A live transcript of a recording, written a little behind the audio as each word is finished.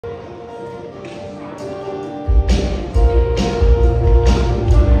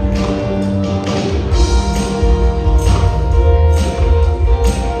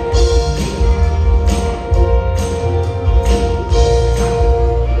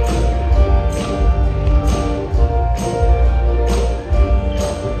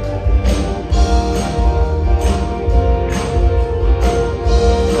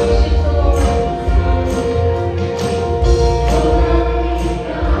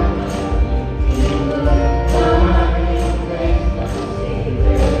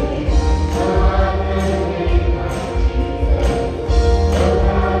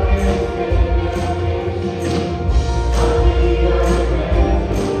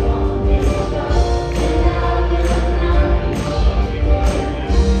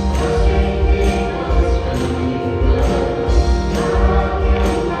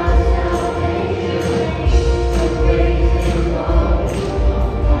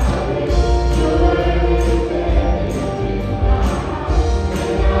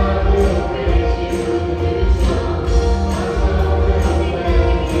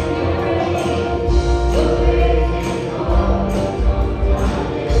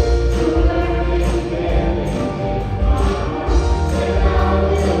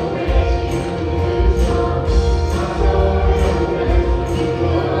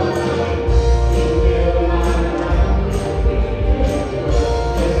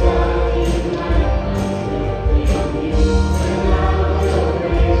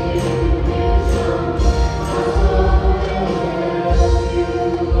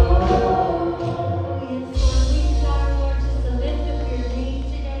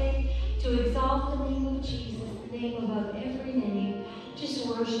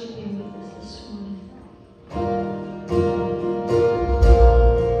worship you with us this morning.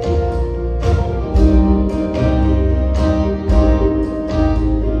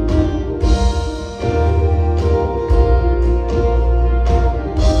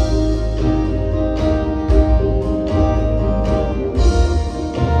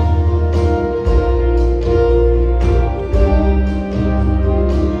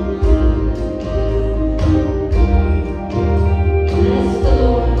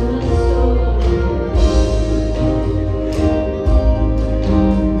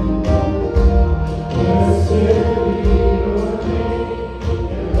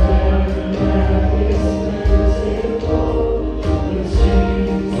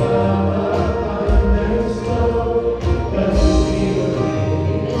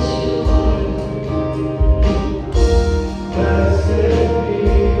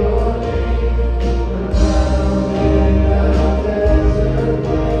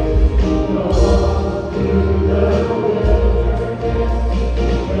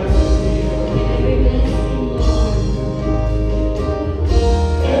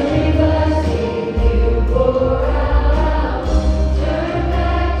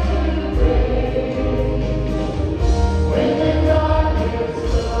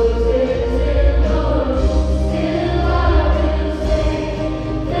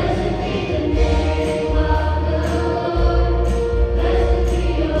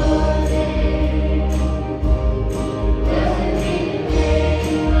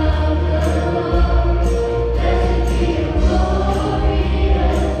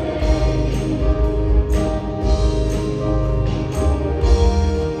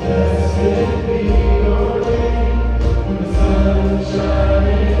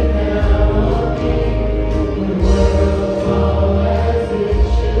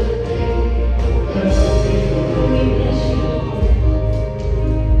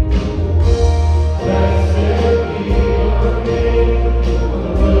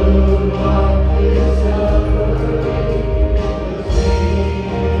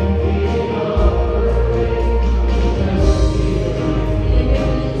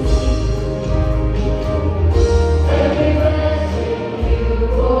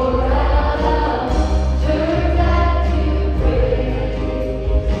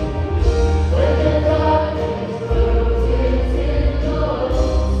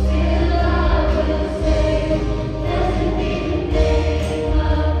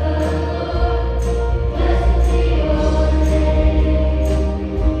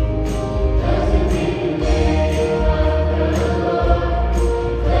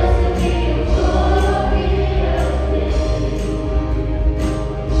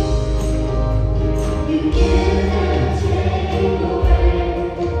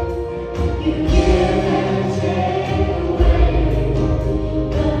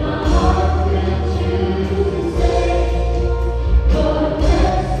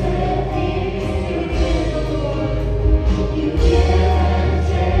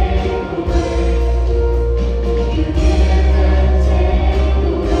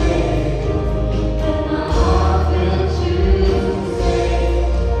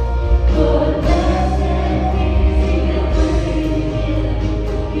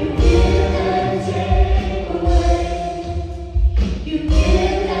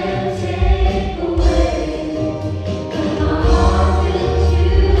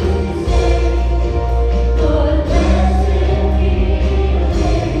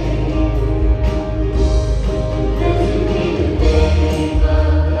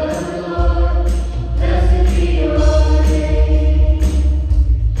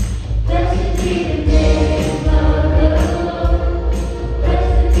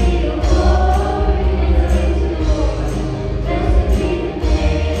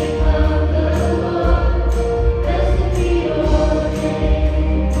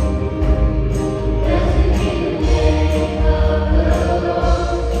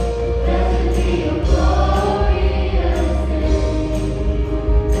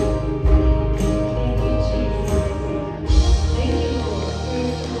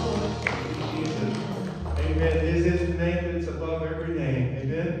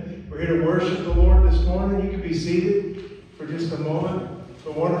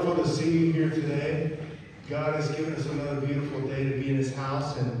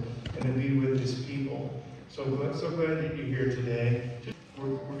 So glad that you're here today. We're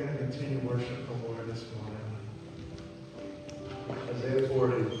going to continue to worship the Lord this morning. Isaiah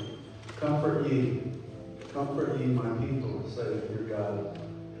 40. Comfort ye my people, saith your God,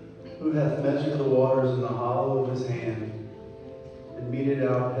 who hath measured the waters in the hollow of his hand, and meted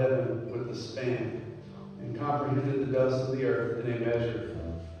out heaven with a span, and comprehended the dust of the earth in a measure,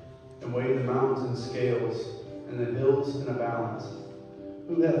 and weighed the mountains in scales, and the hills in a balance?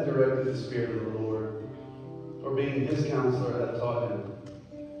 Who hath directed the Spirit of the Lord? Or being his counselor hath taught him?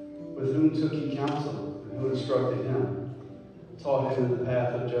 With whom took he counsel, and who instructed him? Taught him in the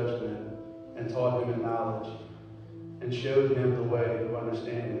path of judgment, and taught him in knowledge, and showed him the way of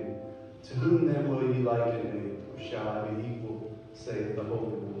understanding. To whom then will ye liken me, or shall I be equal, saith the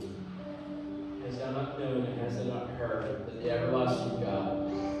Holy One? Hast thou not known, and hast thou not heard, that the everlasting God,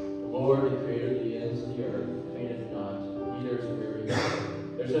 the Lord, the Creator of the ends of the earth, fainteth not, neither is weary.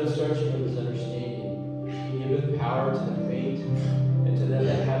 There is no searching of his understanding. He giveth power to the faint, and to them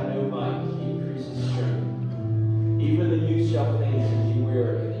that have no might he increases strength. Even the youth shall faint and be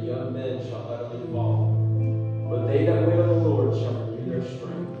weary, and the young men shall utterly fall. But they that wait on the Lord shall renew their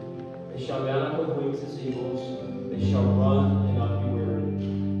strength. They shall mount up with wings as eagles. They shall run and not be weary,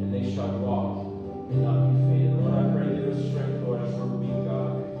 and they shall walk and not be faint. Lord, I pray, give us strength, Lord, as we're weak,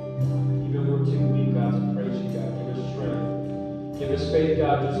 God. Even we're too weak, God, to praise you, God. Give us strength. Give us faith,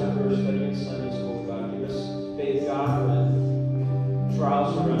 God, just like we were studying Sunday school, God. Give us faith, God, when trials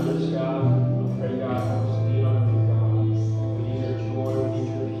surround us, God. I pray, God, help us lean on you, God. We need your joy, we need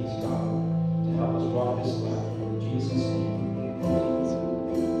your peace, God, to help us walk this life. In Jesus' name.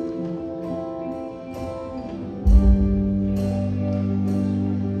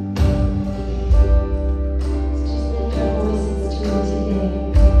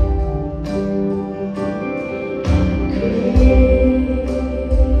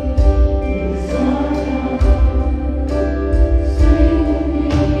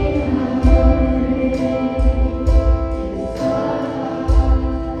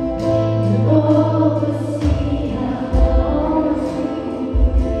 Oh,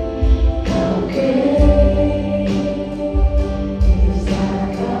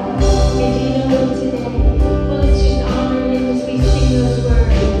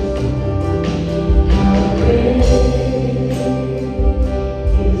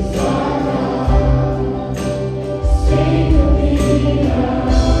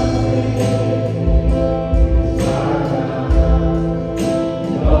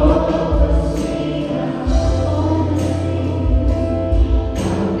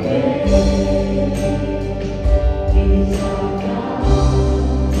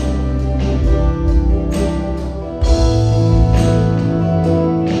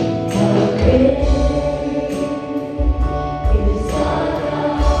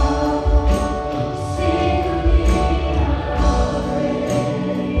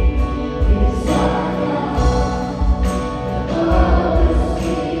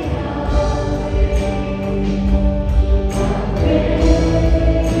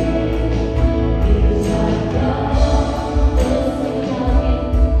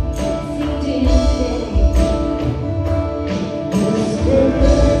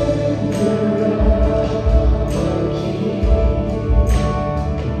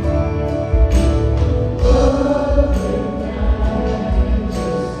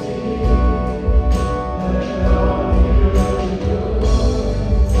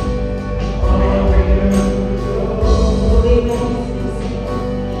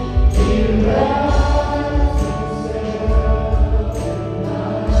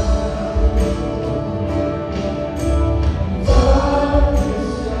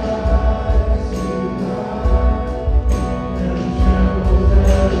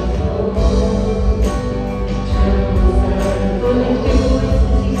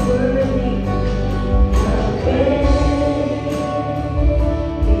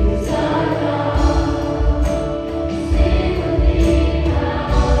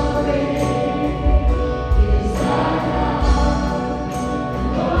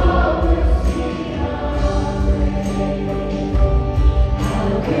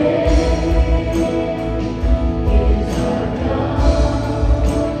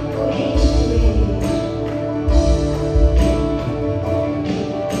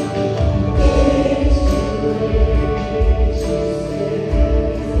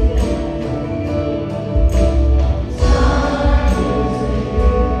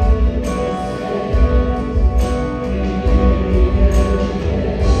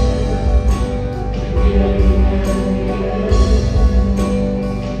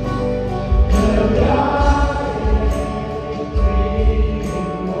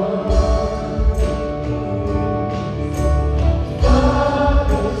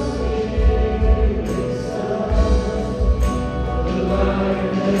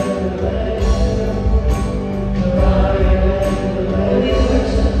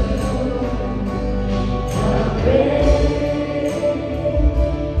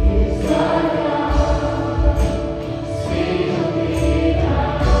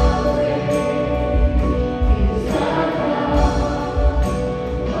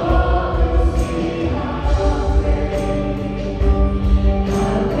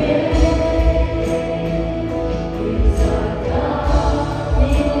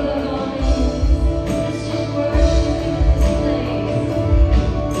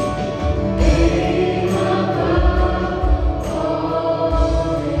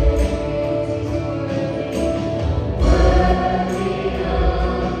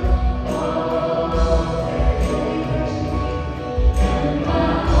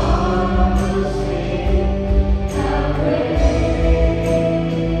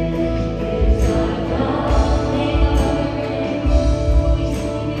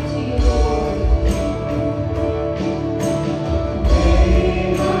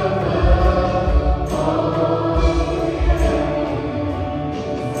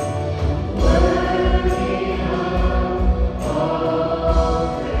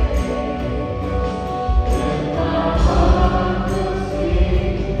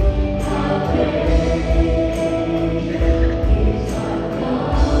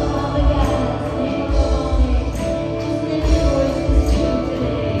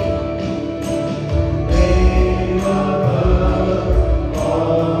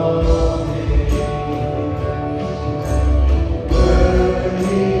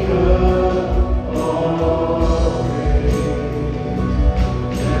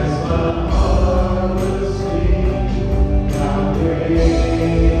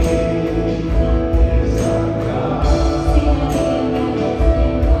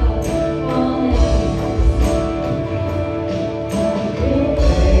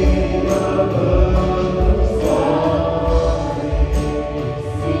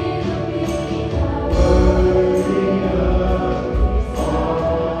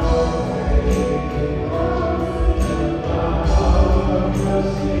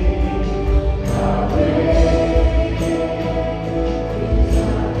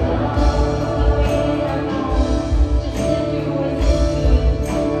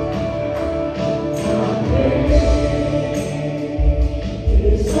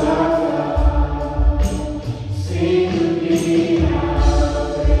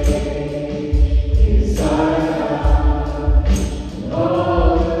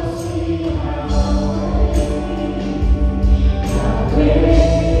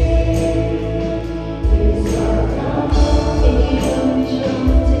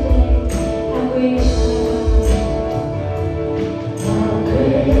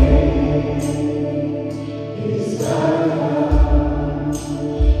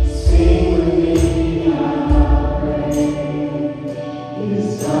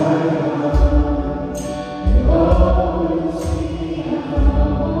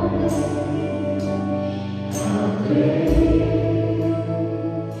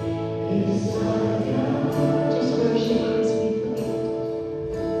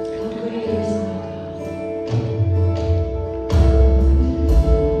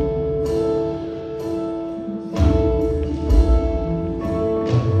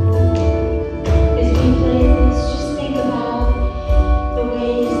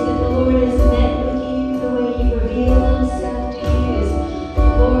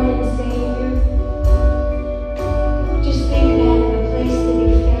 Lord and Savior. Just think back of the place that He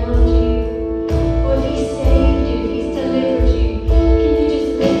found you. Or if He saved you, if He's delivered you. Can you just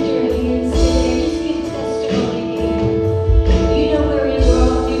lift your hands today? Just give testimony to Him. You know where He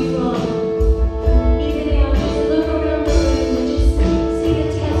brought you from. Even now, just look around the room and just see the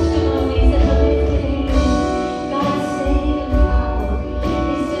testimonies and the lifted hands. God's saving power,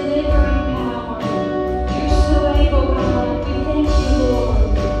 His delivering power. You're so able, God. We thank you, Lord.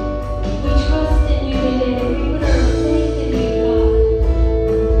 We trust in you today. We put our faith in you, God.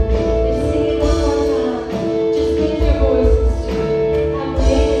 Let's sing it one more time. Just lift your voices to it. How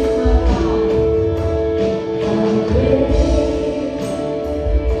great is my God? How great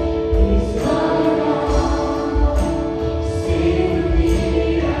is my God? Sing with me,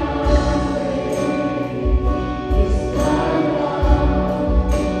 how great is my God?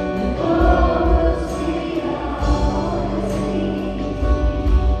 And all will see how great.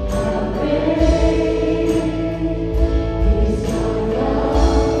 How great is our God?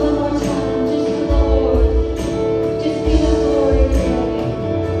 One more time, just to the Lord. Just give Him glory today.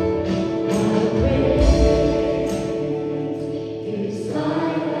 How great is my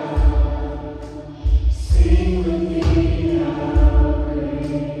God? Sing with me, how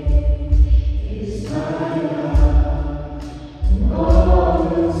great is my God? And all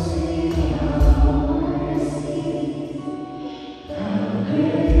will see how great. How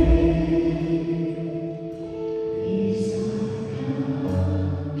great is our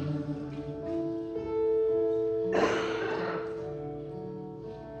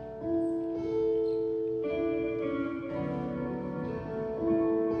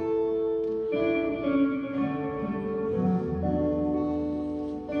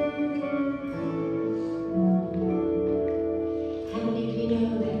How many of you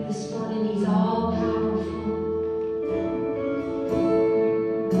know that this morning He's all powerful?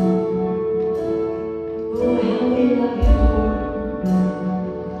 Oh, how we love you, Lord.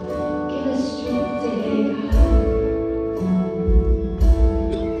 Give us strength today, God.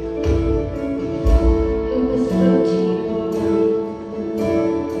 Help us look to you, Lord.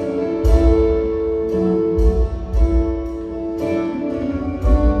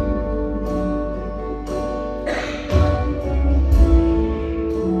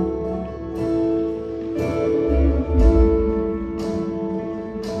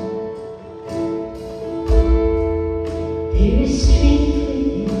 There is strength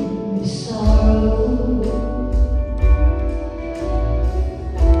within the sorrow.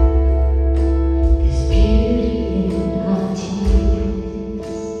 There's beauty in our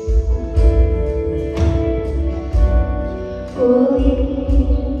tears.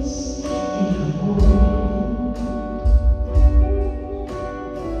 Holiness in our mourning.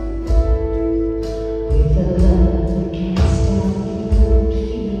 With a love that can't stop the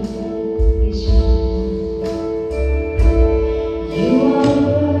feeling is yours. You are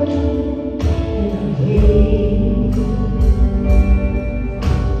working in a way.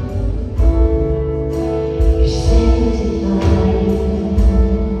 You're sanctifying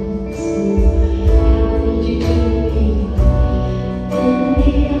us. How did you do me? Then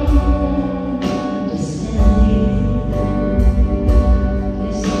beyond understanding.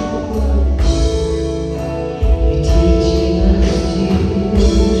 There's no word. You're teaching us to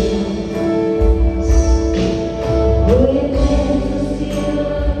trust. When things feel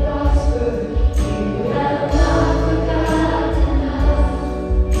prosper, you have not forgotten us.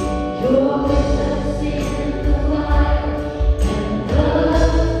 You're with us in the fire and the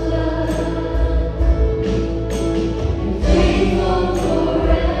flood. You're faithful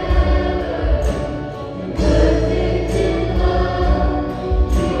forever and perfect in love.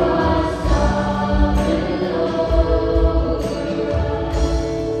 You are sovereign over us.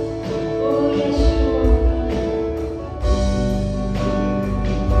 Oh, yes, you are.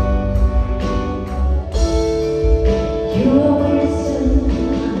 Your wisdom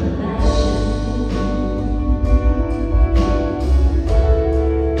unmatched.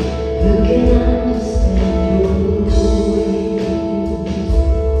 Who can understand your ways?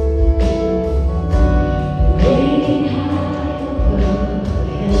 Reigning high above the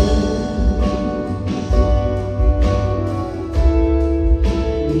heavens,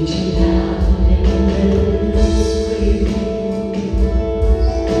 reaching out in endless ways.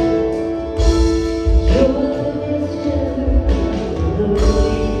 You're the lifter of the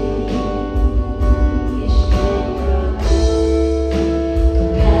lowly. Yes, you are.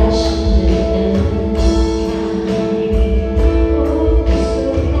 Compassionate and kind. Oh, so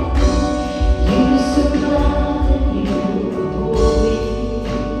kind. You surround and you uphold me.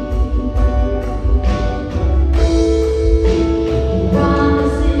 You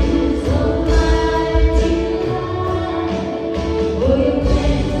promise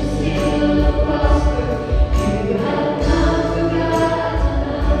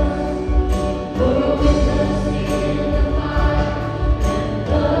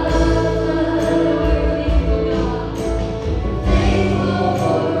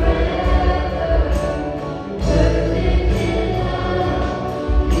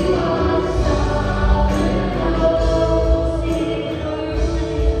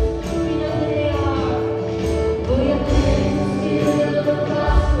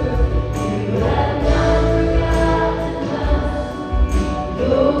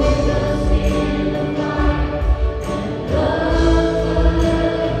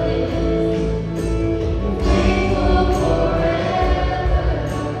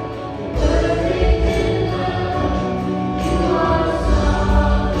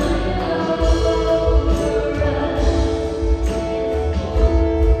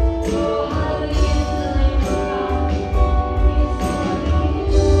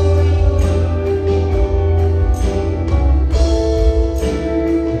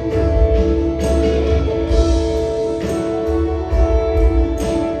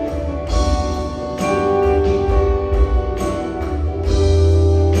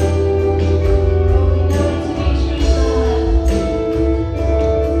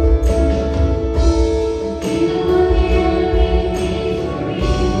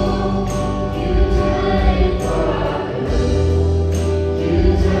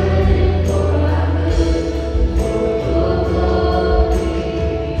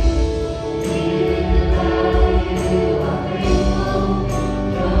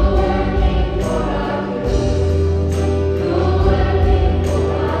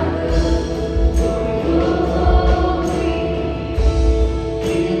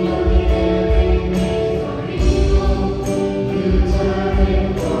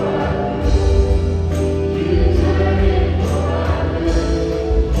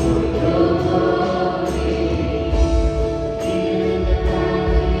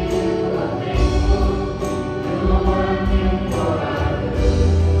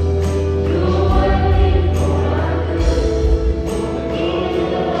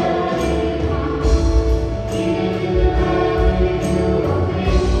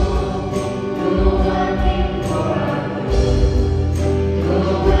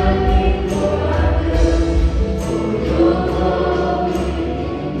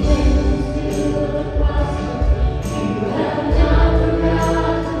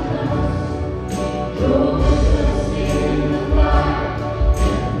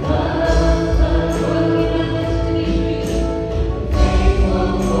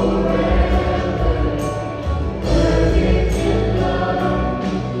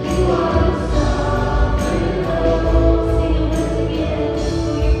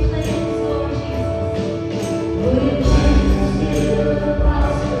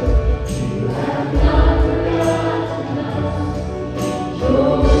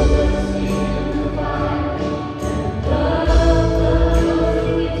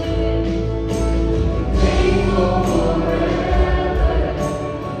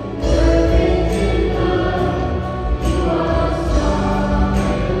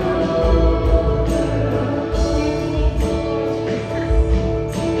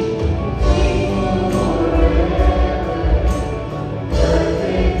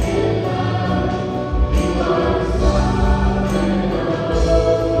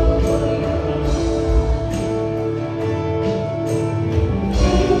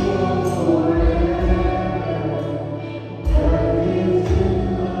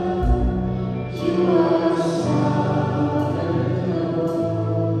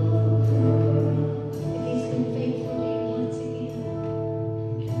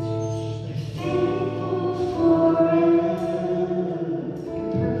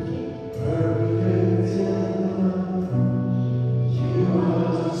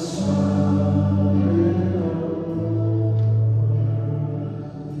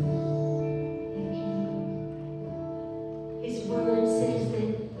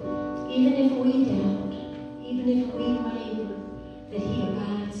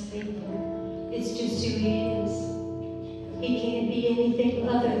just who He is. He can't be anything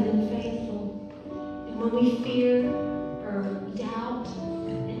other than faithful. And when we fear or doubt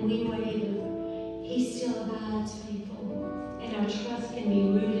and we waver, He still abides faithful. And our trust can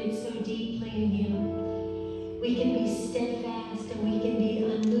be rooted so deeply in Him. We can be steadfast and we can be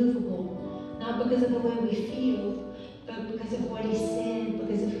unmovable, not because of the way we feel, but because of what He said,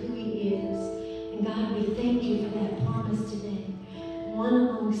 because of who He is. And God, we thank You for that promise today. One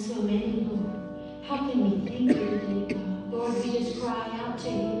among so many, Lord. How can we thank You today, God? Lord, we just cry out to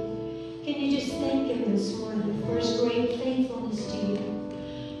You. Can You just thank Him this morning for His great faithfulness to You?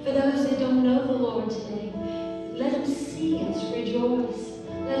 For those that don't know the Lord today, let them see us rejoice.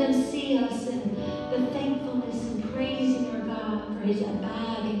 Let them see us in the thankfulness and praising our God for His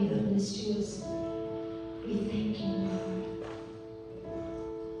abiding goodness to us. We thank You, Lord.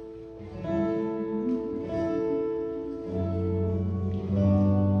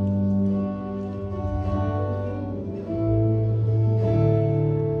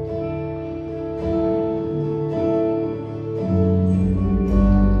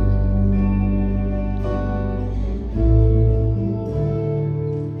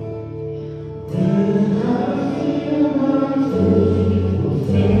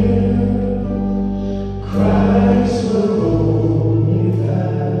 Christ will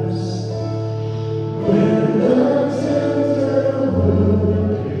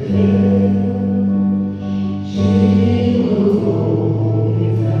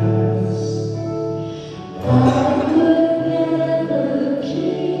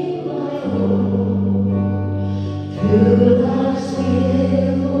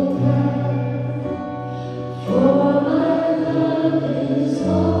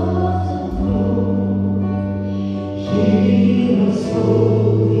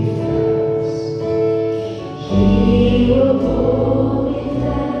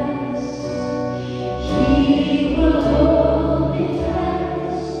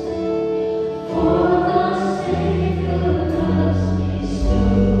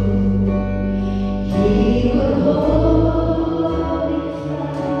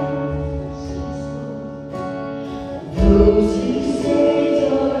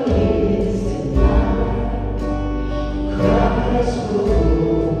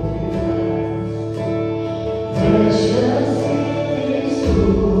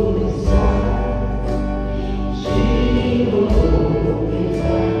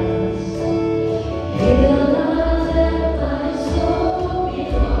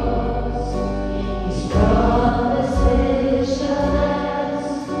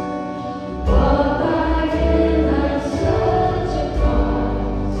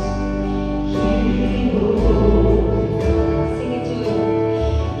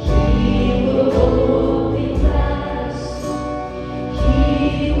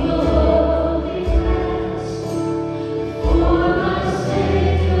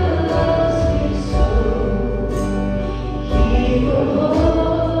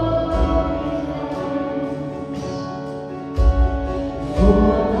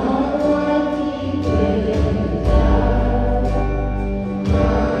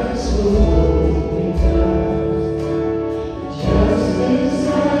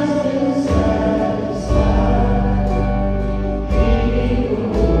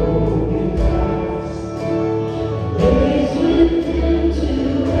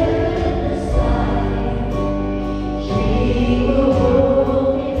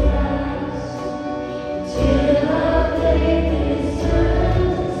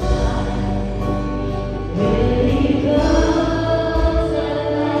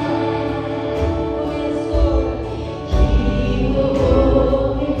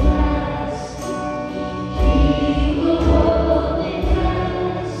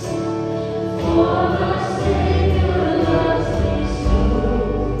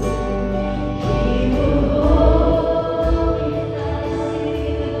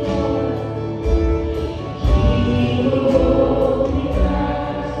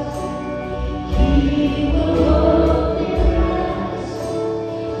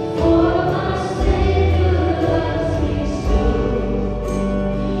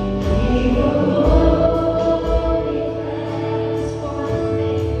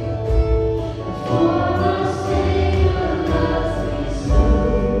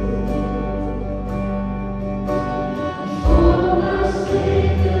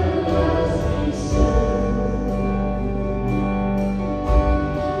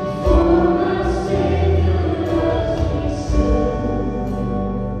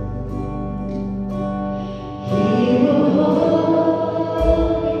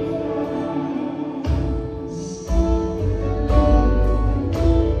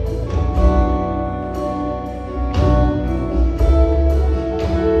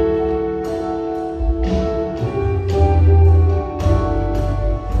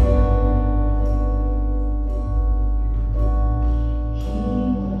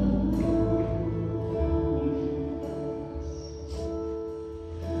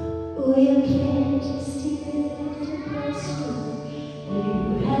Oh, you can't just steal and prosper. You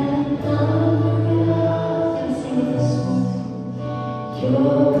have not forgotten. Sing this one.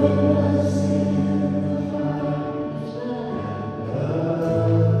 You're with us in the fire and the flood.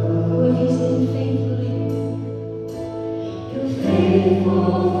 Oh, He's been faithful. You're faithful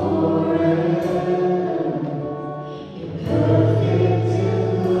forever. You're perfect in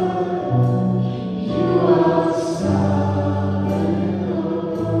love. You are sovereign,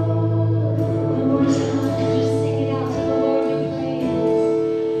 Lord. One more time, just sing it out to the Lord in praise.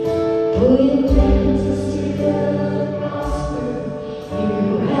 Oh, you plan to steal and prosper.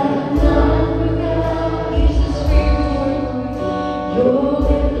 You have not forgotten. Use this for your glory, Lord. You're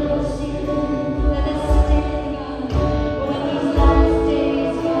with us even. Let us stand, God. Oh, in these last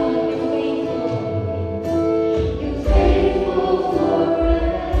days, God, you're faithful. You're faithful forever.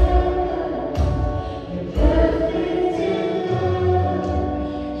 You're perfect in love.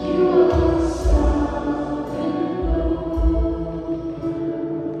 You are sovereign, Lord.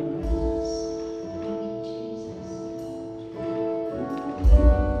 Thank you, Jesus.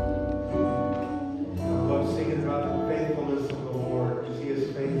 I love singing about the faithfulness of the Lord, because He is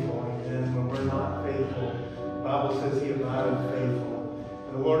faithful. And when we're not faithful, the Bible says He abideth faithful.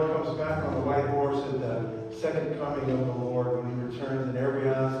 And the Lord comes back on the white horse at the second coming of the Lord when He returns, and every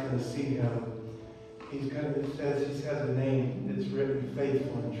eye is going to see Him. It says He has a name that's written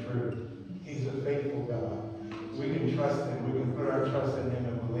faithful and true. He's a faithful God. We can trust Him. We can put our trust in Him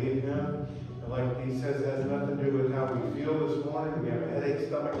and believe Him. And like He says, it has nothing to do with how we feel this morning. We have a headache,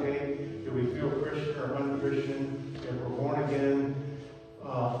 stomach ache. Do we feel Christian or unchristian? If we're born again,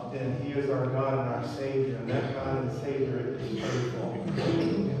 then He is our God and our Savior. And that God and Savior is faithful.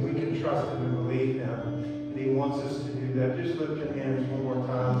 And we can trust Him and believe Him. And He wants us to do that. Just lift your hands one more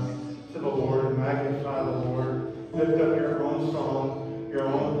time to the Lord and magnify the Lord. Lift up your own song, your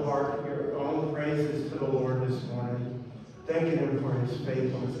own heart, your own praises to the Lord this morning. Thanking Him for His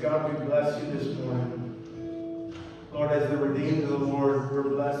faithfulness. God, we bless You this morning. Lord, as the redeemed of the Lord, we're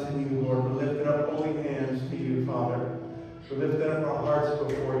blessing You, Lord. We're lifting up holy hands to You, Father. We're lifting up our hearts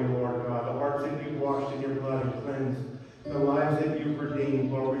before You, Lord God. The hearts that You've washed in Your blood and cleansed. The lives that You've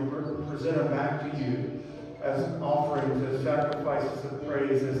redeemed, Lord. We present them back to You as offerings, as sacrifices of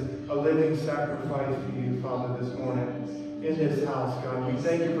praise, as a living sacrifice to You, Father, this morning in this house, God. We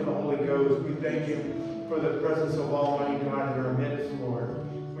thank You for the Holy Ghost. We thank You for the presence of Almighty God in our midst, Lord.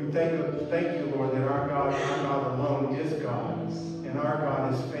 We thank you, Lord, that our God alone is God, and our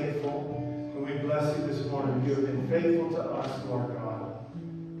God is faithful. And we bless You this morning. You have been faithful to us, Lord God.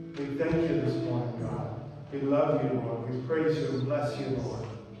 We thank You this morning, God. We love You, Lord. We praise You and bless You, Lord.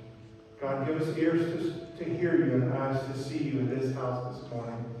 God, give us ears to hear You and eyes to see You in this house this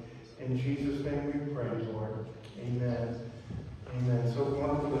morning. In Jesus' name we pray, Lord. Amen. Amen. So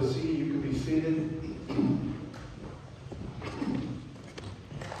wonderful to see you. You can be seated.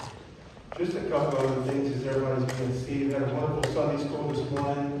 Just a couple other things as everybody's being seated. We had a wonderful Sunday school this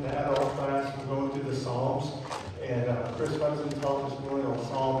morning. The adult class, we're going through the Psalms. And Chris Hudson taught this morning on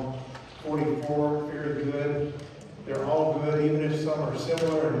Psalm 44. Very good. They're all good, even if some are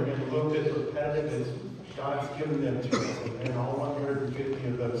similar and a little bit repetitive. God's given them to us. And all 150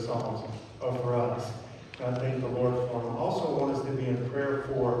 of those Psalms are for us. And I thank the Lord for them. I also want us to be in prayer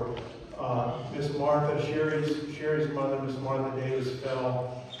for Miss Martha, Sherry's mother. Miss Martha Davis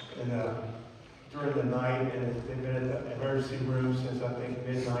fell during the night, and they've been in the emergency room since I think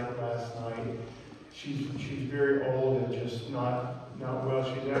midnight last night. She's very old and just not well.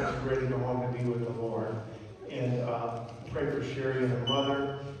 She's actually ready to go home to be with the Lord. And pray for Sherry and her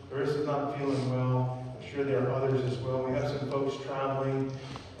mother. Carissa's not feeling well. I'm sure there are others as well. We have some folks traveling.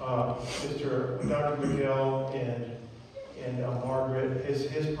 Dr. Miguel and Margaret,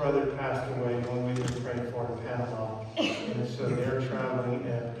 his brother passed away when we were praying for in Panama. And so they're traveling,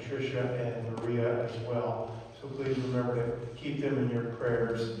 and Patricia and Maria as well. So please remember to keep them in your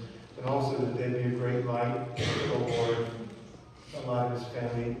prayers. And also that they be a great light to the Lord. A lot of his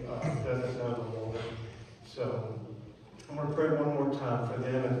family doesn't know the Lord. So I'm going to pray one more time for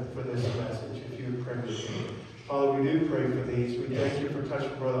them and for this message, if you would pray with me. Father, we do pray for these. We thank You for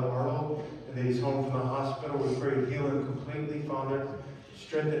touching Brother Arnold, and that he's home from the hospital. We pray to heal him completely, Father.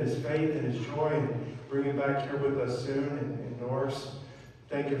 Strengthen his faith and his joy, and bring him back here with us soon. And Norris,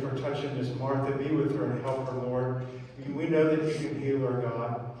 thank You for touching Miss Martha. Be with her and help her, Lord. We know that You can heal her,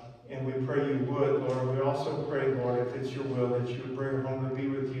 God, and we pray You would, Lord. We also pray, Lord, if it's Your will, that You would bring her home to be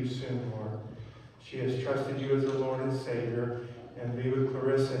with You soon, Lord. She has trusted You as her Lord and Savior, and be with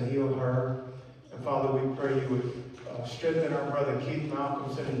Clarissa and heal her. And Father, we pray You would strengthen our brother Keith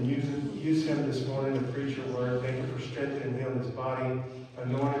Malcolmson and use him this morning to preach Your word. Thank You for strengthening him in his body.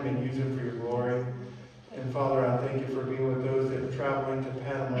 Anoint him and use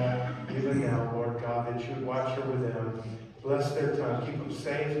Lord. Bless their time. Keep them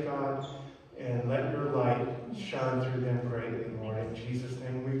safe, God, and let your light shine through them greatly, Lord. In Jesus'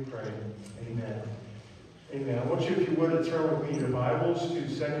 name we pray. Amen. Amen. I want you, if you would, to turn with me your Bibles to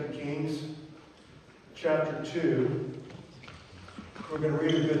 2 Kings chapter 2. We're going to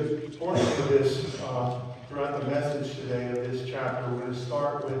read a good portion of this throughout the message today of this chapter. We're going to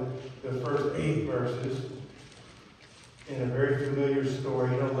start with the first 8 verses in a very familiar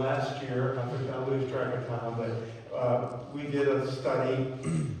story. You know, last year, I lose track of time, but we did a study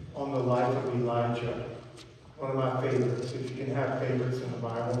on the life of Elijah. One of my favorites. If you can have favorites in the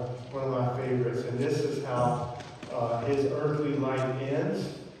Bible, one of my favorites. And this is how his earthly life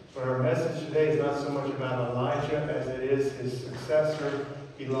ends. But our message today is not so much about Elijah as it is his successor,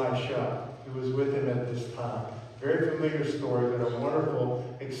 Elisha, who was with him at this time. Very familiar story, but a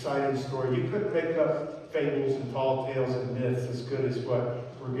wonderful, exciting story. You couldn't make up fables and tall tales and myths as good as what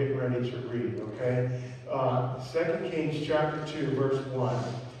we're getting ready to read, okay? 2 Kings chapter 2, verse 1.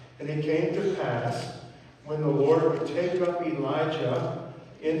 And it came to pass, when the Lord would take up Elijah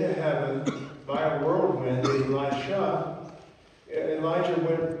into heaven by a whirlwind, Elijah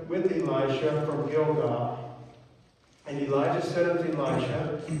went with Elisha from Gilgal. And Elijah said unto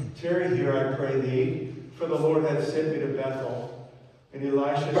Elisha, Tarry here, I pray thee, for the Lord hath sent me to Bethel. And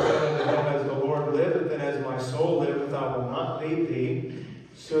Elisha said unto him, As the Lord liveth, and as my soul liveth, I will not leave thee.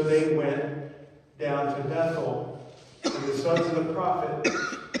 So they went down to Bethel. And the sons of the prophet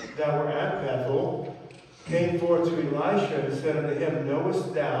that were at Bethel came forth to Elisha and said unto him,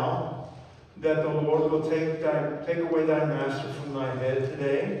 Knowest thou that the Lord will take away thy master from thy head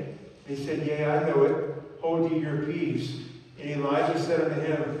today? And he said, Yea, I know it. Hold ye your peace. And Elijah said unto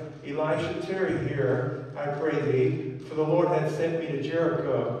him, Elisha, tarry here, I pray thee, for the Lord hath sent me to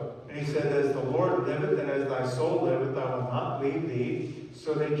Jericho. And he said, As the Lord liveth, and as thy soul liveth, I will not leave thee.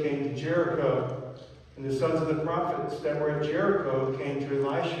 So they came to Jericho. And the sons of the prophets that were at Jericho came to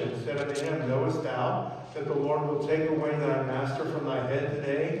Elisha and said unto him, Knowest thou that the Lord will take away thy master from thy head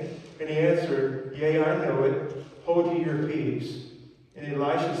today? And he answered, Yea, I know it. Hold ye your peace. And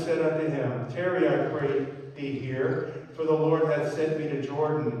Elisha said unto him, Tarry, I pray thee here, for the Lord hath sent me to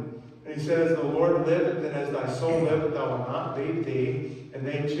Jordan. And he said, As the Lord liveth, and as thy soul liveth, I will not leave thee. And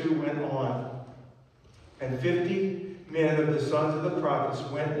they two went on. And 50 men of the sons of the prophets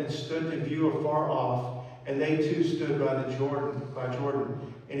went and stood to view afar off, and they too stood by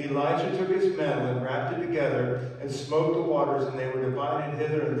Jordan. And Elijah took his mantle and wrapped it together and smote the waters, and they were divided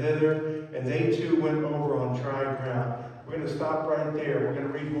hither and thither, and they too went over on dry ground. We're going to stop right there. We're going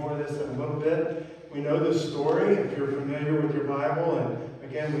to read more of this in a little bit. We know this story if you're familiar with your Bible, and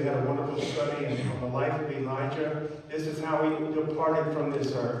again, we had a wonderful study on the life of Elijah. This is how he departed from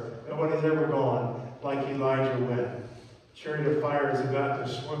this earth. Nobody's ever gone like Elijah went. Chariot of fire is about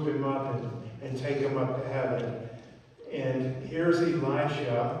to swoop him up and take him up to heaven. And here's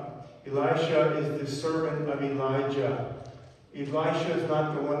Elisha. Elisha is the servant of Elijah. Elisha is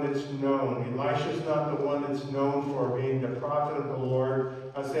not the one that's known. Elisha is not the one that's known for being the prophet of the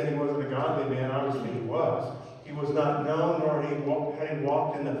Lord. I said he wasn't a godly man. Obviously he was. He was not known, nor had he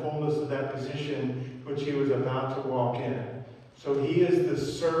walked in the fullness of that position which he was about to walk in. So he is the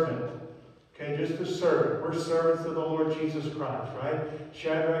servant. Okay, just a servant. We're servants of the Lord Jesus Christ, right?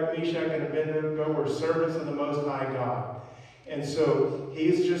 Shadrach, Meshach, and Abednego were servants of the Most High God. And so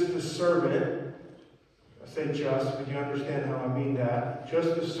he's just a servant. I say just, but you understand how I mean that. Just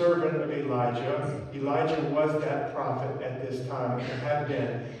a servant of Elijah. Elijah was that prophet at this time. It had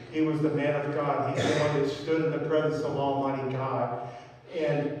been. He was the man of God. He's the one that stood in the presence of Almighty God.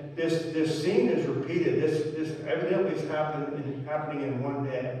 And this scene is repeated. This evidently is happening in one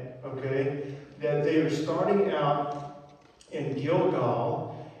day. Okay, that they are starting out in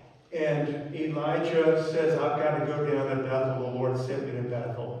Gilgal, and Elijah says, "I've got to go down to Bethel. The Lord sent me to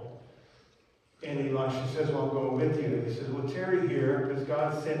Bethel." And Elisha says, "Well, I'm going with you." He says, "Well, tarry here, because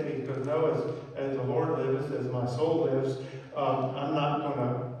God sent me. Because no, as the Lord lives, as my soul lives, I'm not going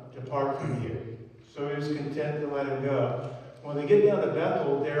to depart from you." So he was content to let him go. When they get down to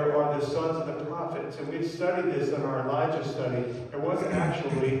Bethel, there are the sons of the prophets. And we've studied this in our Elijah study. There was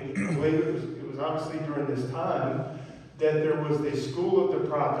actually, I believe it was obviously during this time, that there was the school of the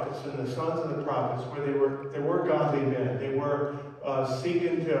prophets and the sons of the prophets, where they were godly men. They were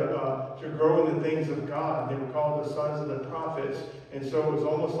seeking to grow in the things of God. They were called the sons of the prophets. And so it was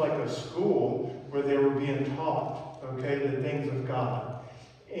almost like a school where they were being taught, okay, the things of God.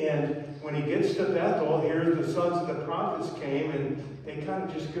 And when he gets to Bethel, here the sons of the prophets came, and they kind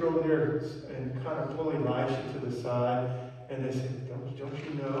of just get over there and kind of pull Elisha to the side. And they said, don't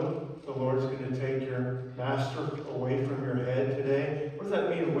you know the Lord's going to take your master away from your head today? What does that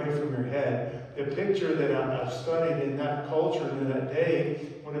mean, away from your head? The picture that I've studied in that culture and in that day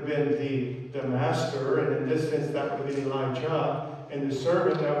would have been the master, and in this sense that would have been Elijah, and the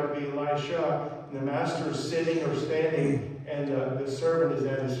servant, that would be Elisha. And the master is sitting or standing, and the servant is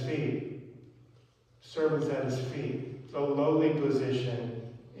at his feet. Servant's at his feet. It's a lowly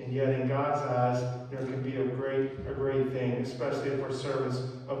position, and yet in God's eyes, there can be a great thing, especially if we're servants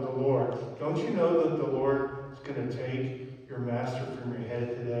of the Lord. Don't you know that the Lord is going to take your master from your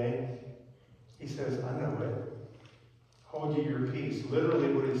head today? He says, I know it. Hold you your peace.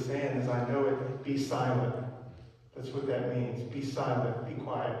 Literally what he's saying is, I know it. Be silent. That's what that means. Be silent. Be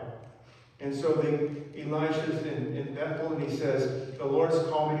quiet. And so Elisha's in Bethel, and he says, the Lord's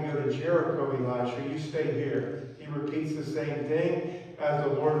called me to go to Jericho, Elisha. You stay here. He repeats the same thing. As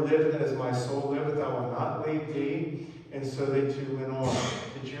the Lord liveth, and as my soul liveth, I will not leave thee. And so they two went on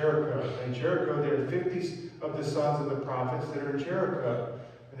to Jericho. And Jericho, there are 50 of the sons of the prophets that are in Jericho.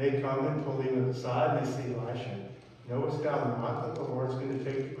 And they come and pull him aside, and they see Elisha. Knowest thou not that the Lord's going to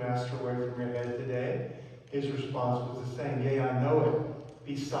take your master away from your head today? His response was the same. Yea, I know it.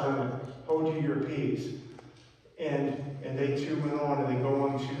 Be silent. Hold you your peace. And they two went on, and they go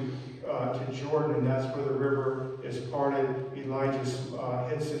on to Jordan, and that's where the river is parted. Elijah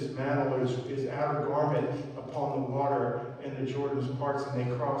hits his mantle, his outer garment upon the water, and the Jordan's parts, and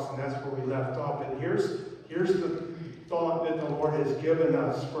they cross, and that's where we left off. And here's the thought that the Lord has given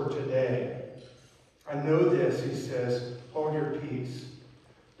us for today. I know this, he says, hold your peace.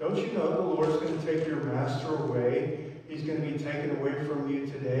 Don't you know the Lord's going to take your master away? He's going to be taken away from you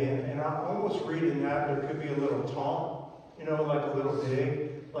today. And I'm almost reading that there could be a little taunt, like a little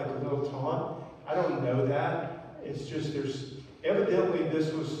dig, like a little taunt. I don't know that. It's just evidently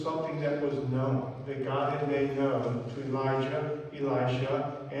this was something that was known, that God had made known to Elijah,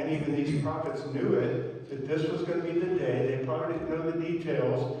 Elisha, and even these prophets knew it, that this was going to be the day. They probably didn't know the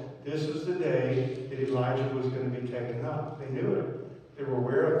details. This was the day that Elijah was going to be taken up. They knew it. They were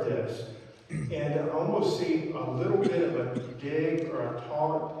aware of this. And I almost see a little bit of a dig or a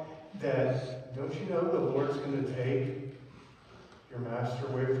taunt that, don't you know the Lord's going to take your master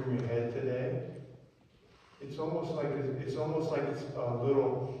away from your head today? It's almost like it's a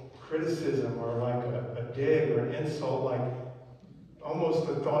little criticism or like a dig or an insult, like almost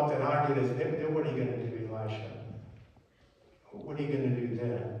the thought that I get is, then what are you going to do, Elisha? What are you going to do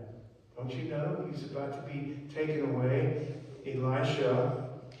then? Don't you know he's about to be taken away? Elisha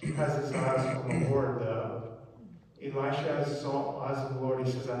has his eyes on the Lord, though. Elisha has his eyes on the Lord.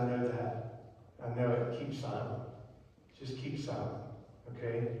 He says, I know that. I know it. Keep silent. Just keep silent.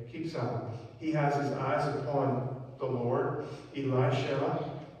 Okay? Keep silent. He has his eyes upon the Lord. Elisha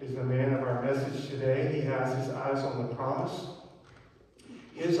is the man of our message today. He has his eyes on the promise.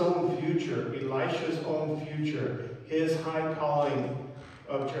 His own future, Elisha's own future, his high calling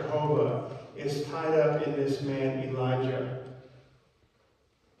of Jehovah is tied up in this man, Elijah.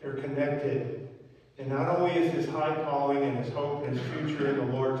 They're connected. And not only is his high calling and his hope and his future in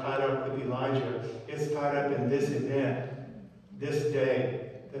the Lord tied up with Elijah, it's tied up in this event, this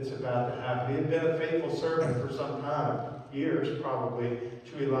day that's about to happen. He had been a faithful servant for some time, years probably,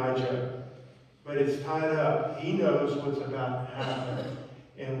 to Elijah. But it's tied up. He knows what's about to happen.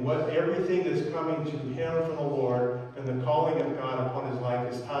 And everything that's coming to him from the Lord and the calling of God upon his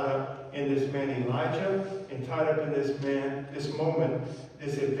life is tied up in this man Elijah and tied up in this moment,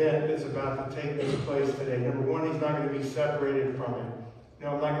 this event that's about to take this place today. Number one, he's not going to be separated from it.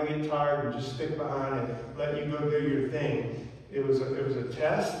 I'm not going to get tired and just stick behind and let you go do your thing. It was a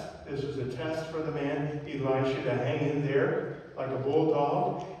test. This was a test for the man Elisha to hang in there like a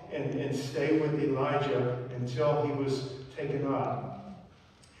bulldog and stay with Elijah until he was taken up.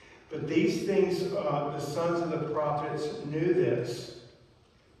 But these things, the sons of the prophets knew this.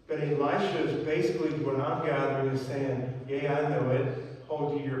 But Elisha is basically, what I'm gathering, is saying, yea, I know it,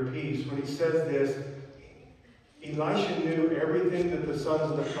 hold you your peace. When he says this, Elisha knew everything that the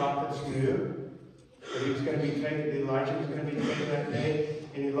sons of the prophets knew. That he was going to be taken, Elijah was going to be taken that day.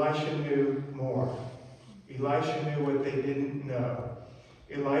 And Elisha knew more. Elisha knew what they didn't know.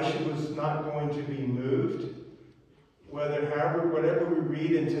 Elisha was not going to be moved. Whatever we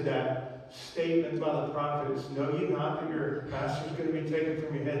read into that statement by the prophets, know ye not that your master is going to be taken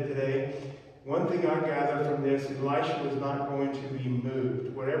from your head today? One thing I gather from this, Elisha was not going to be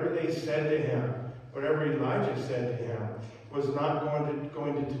moved. Whatever they said to him, whatever Elijah said to him, was not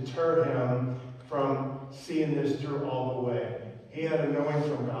going to deter him from seeing this through all the way. He had a knowing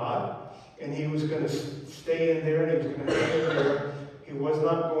from God, and he was going to stay in there, and he was going to hang in there. He was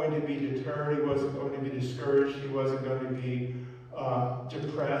not going to be deterred. He wasn't going to be discouraged. He wasn't going to be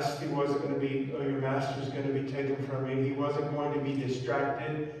depressed. He wasn't going to be, oh, your master's going to be taken from you. He wasn't going to be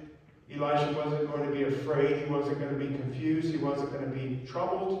distracted. Elisha wasn't going to be afraid. He wasn't going to be confused. He wasn't going to be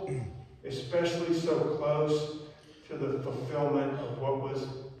troubled, especially so close to the fulfillment of what was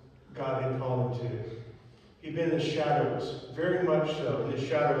God had called him to. He'd been in the shadows, very much so, in the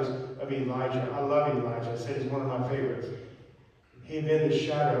shadows of Elijah. I love Elijah. I said he's one of my favorites. He'd been in the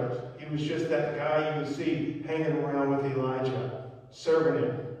shadows. He was just that guy you would see hanging around with Elijah, serving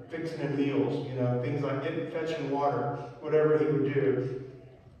him, fixing him meals, things like fetching water, whatever he would do.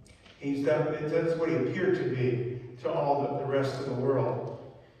 That's what he appeared to be to all the rest of the world.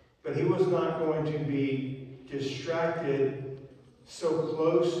 But he was not going to be distracted so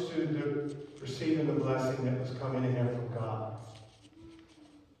close to receiving the blessing that was coming to him from God.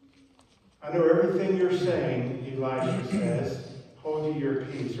 I know everything you're saying, Elisha says, hold to your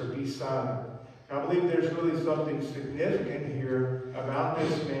peace or be silent. And I believe there's really something significant here about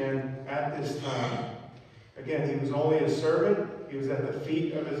this man at this time. Again, he was only a servant. He was at the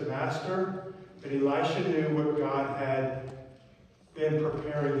feet of his master. But Elisha knew what God had been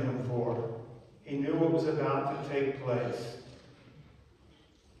preparing him for. He knew what was about to take place.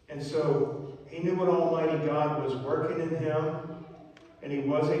 And so he knew what Almighty God was working in him, and he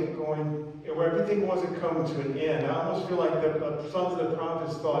wasn't going, everything wasn't coming to an end. I almost feel like the sons of the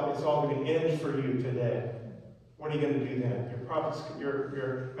prophets thought it's all going to end for you today. What are you going to do then?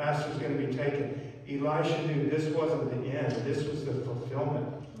 Your master's going to be taken. Elisha knew this wasn't the end. This was the fulfillment.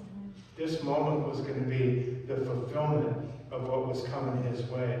 This moment was going to be the fulfillment of what was coming his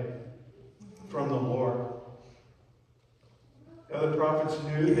way from the Lord. The other prophets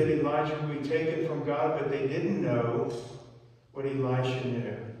knew that Elijah would be taken from God, but they didn't know what Elisha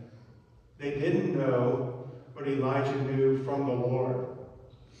knew. They didn't know what Elijah knew from the Lord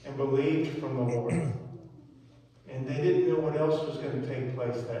and believed from the Lord. And they didn't know what else was going to take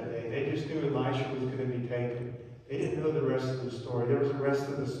place that day. They just knew Elisha was going to be taken. They didn't know the rest of the story. There was the rest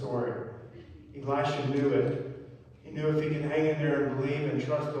of the story. Elisha knew it. He knew if he could hang in there and believe and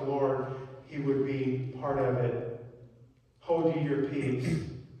trust the Lord, he would be part of it. Hold you your peace.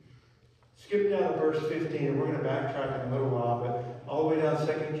 Skip down to verse 15, and we're going to backtrack in a little while, but all the way down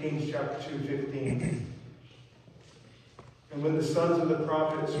 2 Kings chapter 2:15. And when the sons of the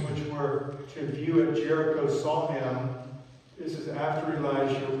prophets which were to view at Jericho saw him, this is after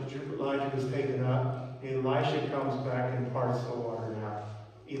Elijah was taken up, Elisha comes back and parts the water now.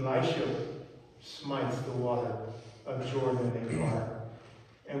 Elisha smites the water of Jordan in fire.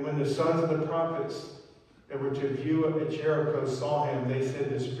 And when the sons of the prophets that were to view at Jericho saw him, they said,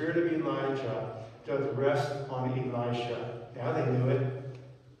 the spirit of Elijah doth rest on Elisha. Now they knew it.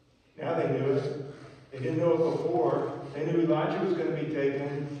 Now they knew it. They didn't know it before. They knew Elijah was going to be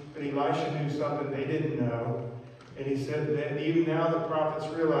taken, but Elisha knew something they didn't know. And he said that even now the prophets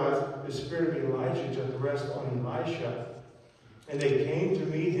realized the spirit of Elijah doth rest on Elisha. And they came to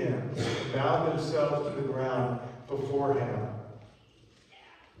meet him and bowed themselves to the ground before him.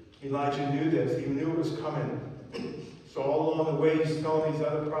 Elijah knew this. He knew it was coming. So all along the way, he's telling these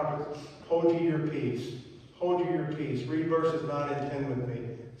other prophets, hold you your peace. Hold you your peace. Read verses 9 and 10 with me.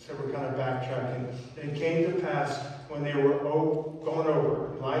 So we're kind of backtracking. And it came to pass when they were going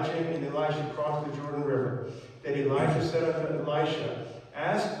over, Elijah and Elisha crossed the Jordan River, that Elijah said unto Elisha,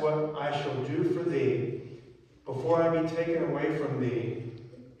 ask what I shall do for thee before I be taken away from thee.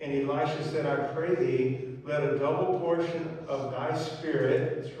 And Elisha said, I pray thee, let a double portion of thy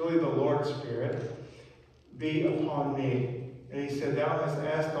spirit, it's really the Lord's Spirit, be upon me. And he said, thou hast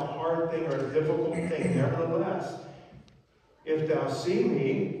asked a hard thing or a difficult thing. Nevertheless, if thou see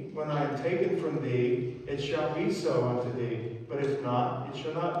me when I am taken from thee, it shall be so unto thee. But if not, it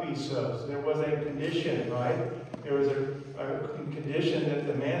shall not be so. So there was a condition, right? There was a condition that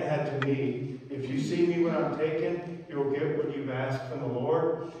the man had to meet. If you see me when I'm taken, you'll get what you've asked from the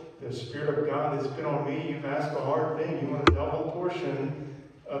Lord. The Spirit of God that's been on me, you've asked a hard thing. You want a double portion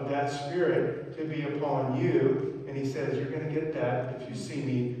of that Spirit to be upon you. And he says, you're going to get that if you see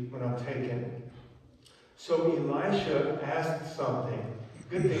me when I'm taken. So Elisha asked something.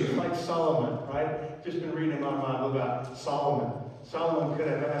 Good thing. It's like Solomon, right? Just been reading in my Bible about Solomon. Solomon could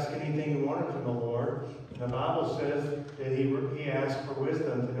have asked anything he wanted from the Lord. And the Bible says that he asked for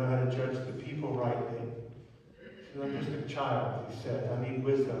wisdom to know how to judge the people rightly. Like just a child, he said, I need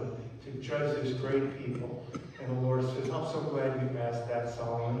wisdom to judge this great people. And the Lord says, I'm so glad you asked that,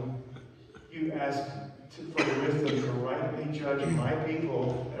 Solomon. You asked for the wisdom to rightly judge my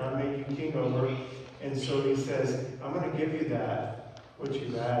people that I made you king over. And so he says, I'm going to give you that, what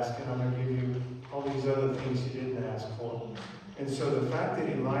you asked, and I'm going to give you all these other things you didn't ask for. And so the fact that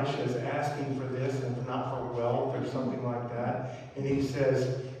Elisha is asking for this and not for wealth or something like that, and he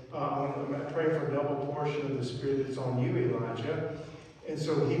says, I'm going to pray for a double portion of the Spirit that's on you, Elijah. And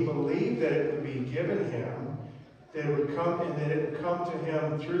so he believed that it would be given him, that it would come, and that it would come to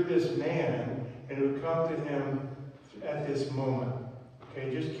him through this man, and it would come to him at this moment.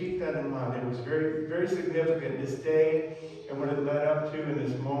 Okay, just keep that in mind. It was very, very significant, this day, and what it led up to in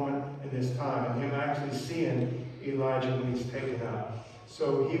this moment, in this time, and him actually seeing Elijah when he's taken up.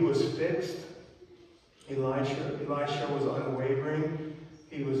 So he was fixed. Elisha was unwavering.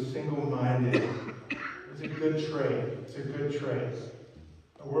 He was single-minded. It's a good trait. It's a good trait.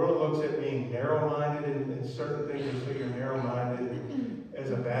 The world looks at being narrow-minded and certain things, and so you're narrow-minded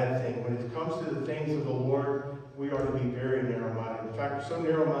as a bad thing. When it comes to the things of the Lord, we are to be very narrow-minded. In fact, we're so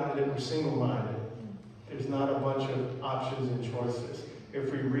narrow-minded that we're single-minded. There's not a bunch of options and choices.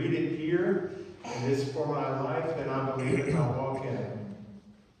 If we read it here, and this is for my life, then I believe it and I walk in it.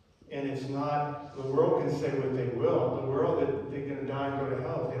 And it's not, the world can say what they will. The world, they're going to die and go to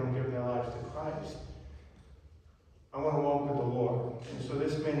hell if they don't give their lives to Christ. I want to walk with the Lord. And so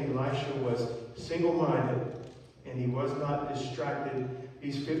this man, Elisha, was single-minded, and he was not distracted.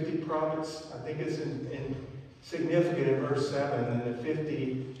 These 50 prophets, I think it's significant in verse 7, and the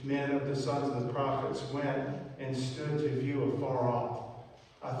 50 men of the sons of the prophets went and stood to view afar off.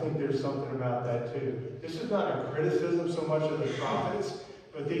 I think there's something about that too. This is not a criticism so much of the prophets,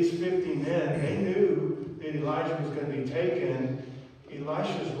 but these 50 men, they knew that Elijah was going to be taken.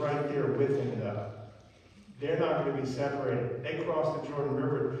 Elisha's right there with him, though. They're not going to be separated. They crossed the Jordan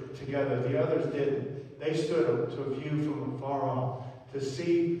River together. The others didn't. They stood to view from afar off to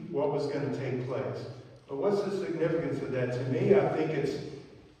see what was going to take place. But what's the significance of that? To me, I think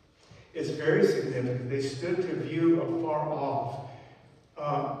it's very significant. They stood to view afar off.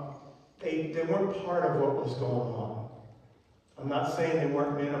 They weren't part of what was going on. I'm not saying they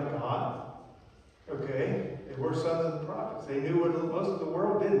weren't men of God. Okay? They were sons of the prophets. They knew what most of the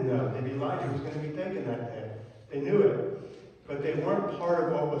world didn't know, that Elijah was going to be taken that day. They knew it. But they weren't part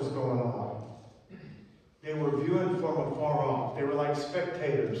of what was going on. They were viewing from afar off. They were like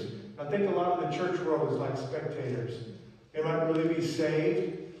spectators. I think a lot of the church world is like spectators. They might really be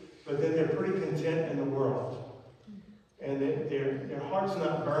saved, but then they're pretty content in the world. And their heart's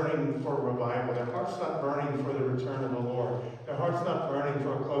not burning for revival. Their heart's not burning for the return of the Lord. Their heart's not burning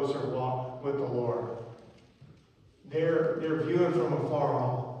for a closer walk with the Lord. They're viewing from afar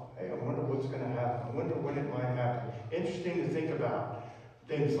off. Hey, I wonder what's going to happen. I wonder when it might happen. Interesting to think about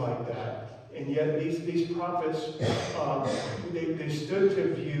things like that. And yet these prophets, they stood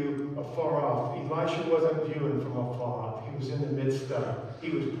to view afar off. Elisha wasn't viewing from afar off. He was in the midst of it.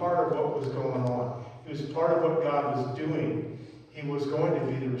 He was part of what was going on. He was part of what God was doing. He was going to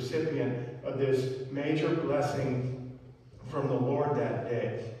be the recipient of this major blessing from the Lord that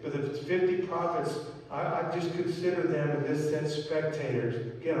day. But the 50 prophets, I just consider them in this sense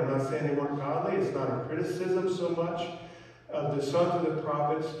spectators. Again, I'm not saying they weren't godly. It's not a criticism so much of the sons of the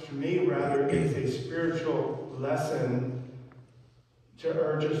prophets. To me, rather, it's a spiritual lesson to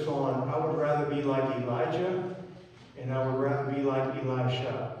urge us on. I would rather be like Elijah, and I would rather be like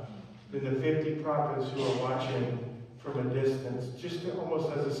Elisha than the 50 prophets who are watching from a distance, just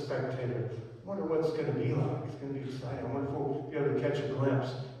almost as a spectator. I wonder what it's going to be like. It's going to be exciting. I wonder if we'll be able to catch a glimpse.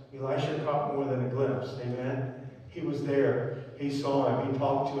 Elisha caught more than a glimpse. Amen? He was there. He saw him. He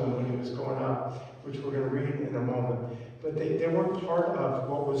talked to him when he was going up, which we're going to read in a moment. But they weren't part of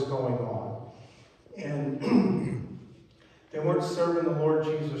what was going on. And they weren't serving the Lord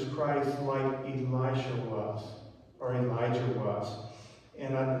Jesus Christ like Elisha was, or Elijah was.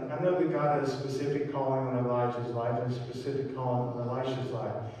 And I know that God has a specific calling on Elijah's life and a specific calling on Elisha's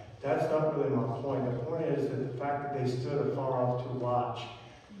life. That's not really my point. The point is that the fact that they stood afar off to watch,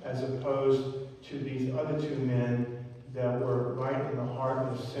 as opposed to these other two men that were right in the heart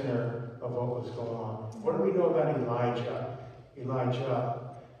and the center of what was going on. What do we know about Elijah?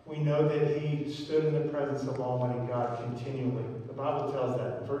 We know that he stood in the presence of Almighty God continually. The Bible tells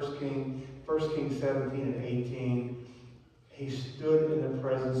that. 1 Kings 17 and 18. He stood in the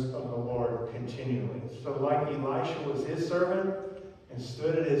presence of the Lord continually. So like Elisha was his servant and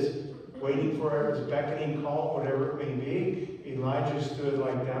stood at his, waiting for his beckoning call, whatever it may be, Elijah stood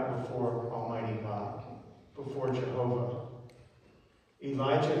like that before Almighty God, before Jehovah.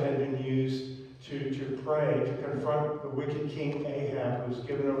 Elijah had been used to pray, to confront the wicked king Ahab, who was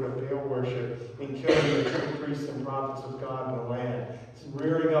given over to Baal worship and killing the true priests and prophets of God in the land. He's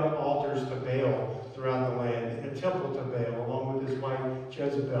rearing up altars to Baal throughout the land, and a temple to Baal, along with his wife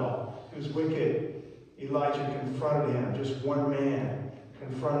Jezebel, who's wicked. Elijah confronted him, just one man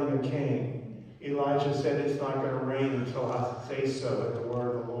confronting a king. Elijah said, it's not going to rain until I say so, at the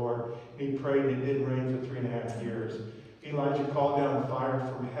word of the Lord. And he prayed, and it didn't rain for 3.5 years. Elijah called down fire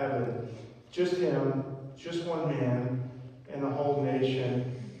from heaven. Just him, just one man, and the whole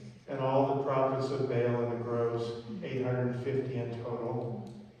nation, and all the prophets of Baal in the groves, 850 in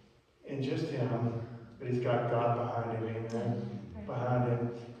total. And just him, but he's got God behind him, amen. Behind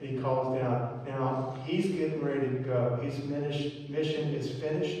him. He calls down. Now, he's getting ready to go. His mission is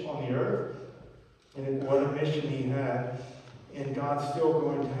finished on the earth. And what a mission he had. And God's still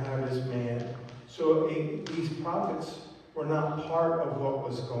going to have his man. So these prophets were not part of what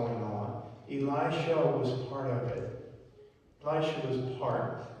was going on. Elisha was part of it. Elisha was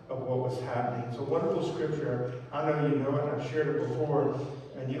part of what was happening. It's a wonderful scripture. I know you know it. I've shared it before.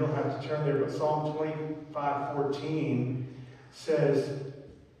 And you don't have to turn there. But Psalm 25:14 says,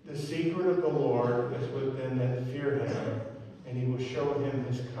 "The secret of the Lord is with them that fear him, and he will show him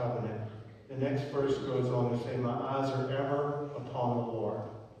his covenant." The next verse goes on to say, "My eyes are ever upon the Lord."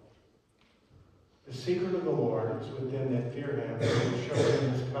 The secret of the Lord is with them that fear him, and he will show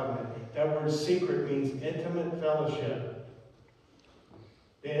him his covenant. That word secret means intimate fellowship.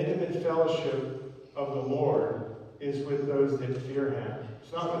 The intimate fellowship of the Lord is with those that fear him.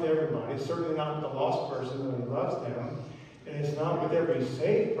 It's not with everybody. It's certainly not with the lost person when he loves them. And it's not with every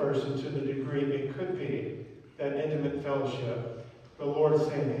saved person to the degree it could be, that intimate fellowship. The Lord's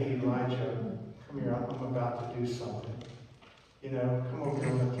saying, "Hey, Elijah, come here, I'm about to do something. You know, come over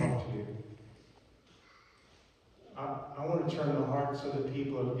here, I want to talk to you." I want to turn the hearts of the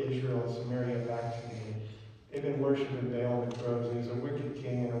people of Israel and Samaria back to me. They've been worshiping Baal in the groves, and he's a wicked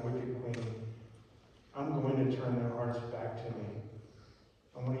king and a wicked queen. I'm going to turn their hearts back to me.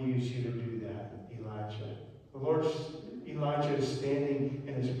 I want to use you to do that, Elijah. Elijah is standing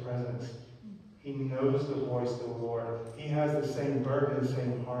in his presence. He knows the voice of the Lord. He has the same burden, the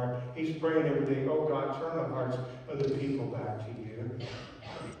same heart. He's praying every day, "Oh God, turn the hearts of the people back to you."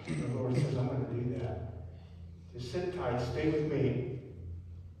 The Lord says, "I'm going to do that. Just sit tight, stay with me."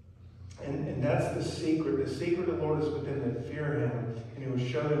 And that's the secret. The secret of the Lord is with them that fear him, and he will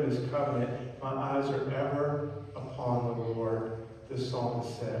show them his covenant. "My eyes are ever upon the Lord," the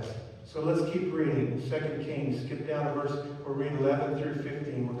psalmist says. So let's keep reading. 2 Kings, skip down to verse, we'll read 11 through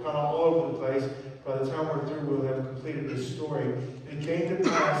 15. We're kind of all over the place. By the time we're through, we'll have completed this story. It came to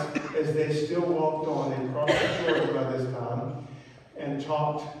pass, as they still walked on, they crossed the Jordan by this time, and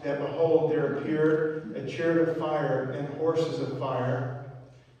talked, that behold, there appeared a chariot of fire and horses of fire,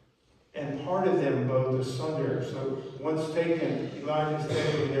 and parted them both asunder. So once taken, Elijah's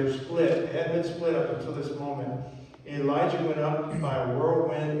taken, they're split. They hadn't been split up until this moment. Elijah went up by a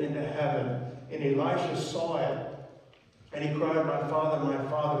whirlwind into heaven, and Elisha saw it, and he cried, my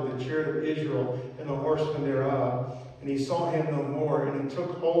father, the chariot of Israel, and the horsemen thereof. And he saw him no more, and he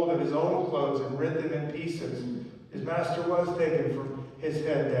took hold of his own clothes and rent them in pieces. His master was taken from his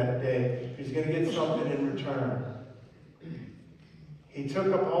head that day. He's going to get something in return. He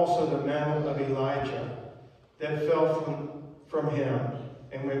took up also the mantle of Elijah that fell from him,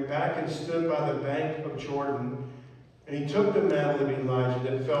 and went back and stood by the bank of Jordan. And he took the mantle of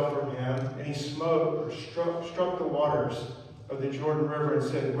Elijah that fell from him, and he smote, or struck the waters of the Jordan River, and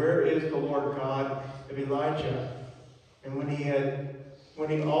said, Where is the Lord God of Elijah? And when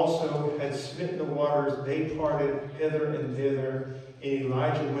he also had smitten the waters, they parted hither and thither, and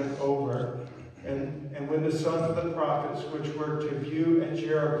Elijah went over. And when the sons of the prophets, which were to view at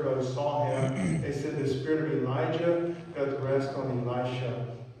Jericho, saw him, they said, The spirit of Elijah doth rest on Elisha.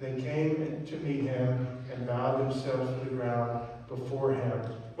 They came to meet him and bowed themselves to the ground before him.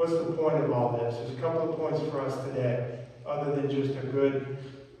 What's the point of all this? There's a couple of points for us today, other than just a good,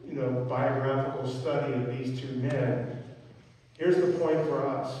 biographical study of these two men. Here's the point for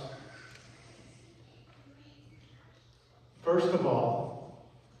us. First of all,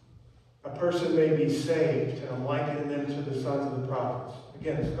 a person may be saved, and I'm likening them to the sons of the prophets.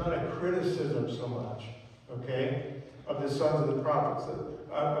 Again, it's not a criticism so much, okay, of the sons of the prophets.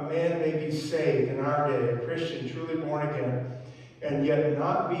 A man may be saved in our day, a Christian, truly born again, and yet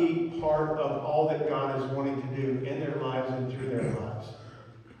not be part of all that God is wanting to do in their lives and through their lives.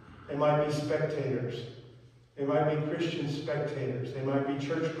 They might be spectators. They might be Christian spectators. They might be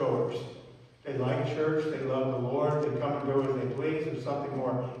churchgoers. They like church. They love the Lord. They come and go as they please. If something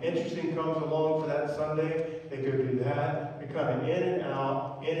more interesting comes along for that Sunday, they go do that. They're kind of in and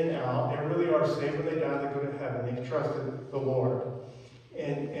out, in and out. They really are saved. When they die, they go to heaven. They've trusted the Lord.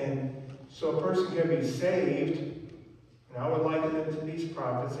 And so a person can be saved, and I would liken them to these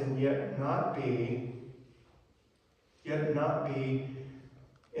prophets, and yet not be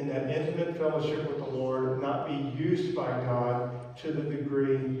in that intimate fellowship with the Lord, not be used by God to the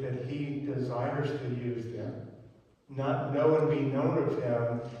degree that he desires to use them. Not know and be known of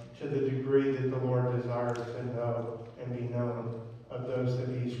him to the degree that the Lord desires to know and be known of those that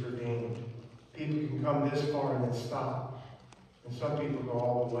he's redeemed. People can come this far and then stop. and some people go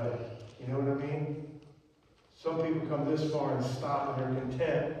all the way. You know what I mean? Some people come this far and stop and they're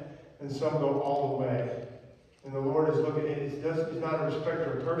content, and some go all the way. And the Lord is looking, He's not a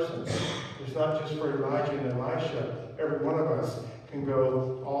respecter of persons. It's not just for Elijah and Elisha. Every one of us can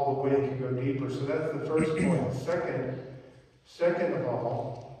go all the way, can go deeper. So that's the first point. Second of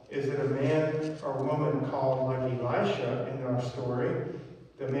all, is that a man or woman called like Elisha in our story,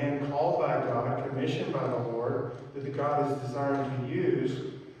 the man called by God, commissioned by the Lord, that God is desiring to use,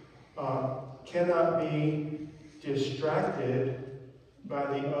 cannot be distracted by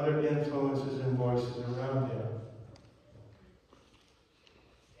the other influences and voices around him.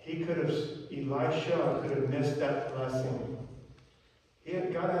 Elisha could have missed that blessing.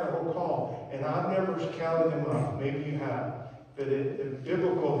 God had a whole call, and I've never counted them up. Maybe you have. But the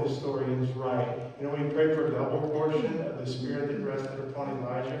biblical historian is right. You know, when he prayed for a double portion of the Spirit that rested upon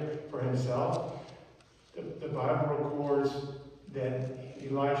Elijah for himself, the Bible records that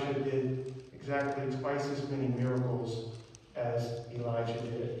Elisha did exactly twice as many miracles as Elijah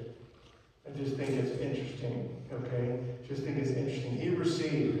did. I just think it's interesting, okay? Just think it's interesting. He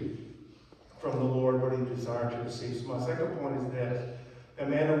received from the Lord what he desired to receive. So my second point is this. A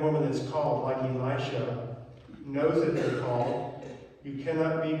man or woman that's called, like Elisha, knows that they're called. You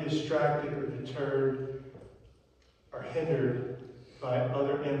cannot be distracted or deterred or hindered by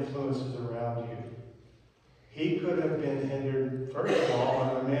other influences around you. He could have been hindered, first of all,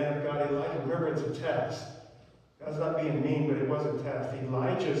 by the man of God, Elijah. Remember, it's a test. God's not being mean, but it was a test.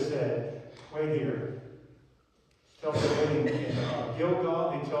 Elijah said, wait here. He tells him to wait in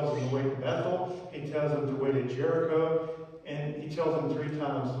Gilgal. He tells him to wait in Bethel. He tells him to wait at Jericho. And he tells him 3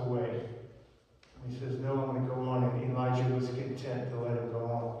 times to wait. He says, no, I'm going to go on. And Elijah was content to let him go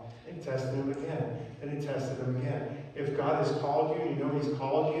on. He tested him again. And he tested him again. If God has called you, you know he's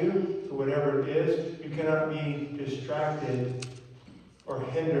called you to whatever it is, you cannot be distracted or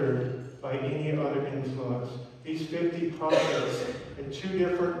hindered by any other influence. These 50 prophets in 2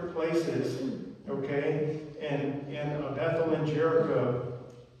 different places, okay, and in Bethel and Jericho,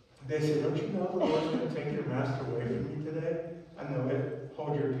 they said, don't you know the Lord's going to take your master away from you today? I know it.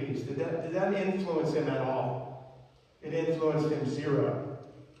 Hold your peace. Did that influence him at all? It influenced him 0.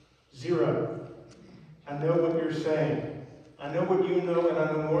 0. I know what you're saying. I know what you know, and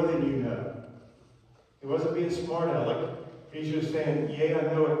I know more than you know. He wasn't being smart aleck. He's just saying, yea, I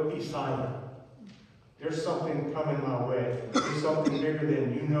know it, be silent. There's something coming my way. There's something bigger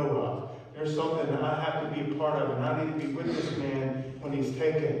than you know of. There's something that I have to be a part of, and I need to be with this man when he's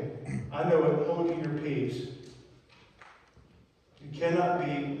taken. I know it. Hold your peace. You cannot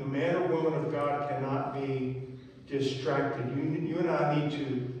be, the man or woman of God cannot be distracted. You and I need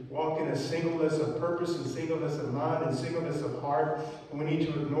to walk in a singleness of purpose and singleness of mind and singleness of heart. And we need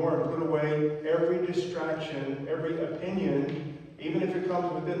to ignore and put away every distraction, every opinion, even if it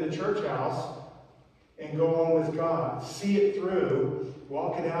comes within the church house, and go on with God. See it through.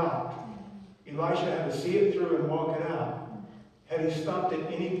 Walk it out. Elisha had to see it through and walk it out. Had he stopped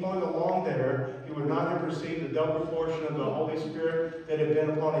at any point along there, he would not have received the double portion of the Holy Spirit that had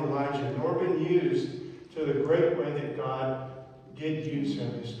been upon Elijah, nor been used to the great way that God did use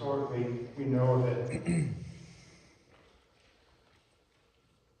him. Historically, we know of it.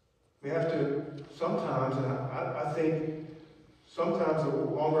 We have to sometimes, and I think sometimes the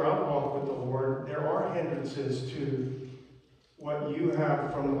longer I walk with the Lord, there are hindrances to what you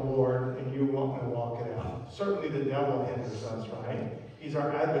have from the Lord, and you want to walk it out. Certainly the devil hinders us, right? He's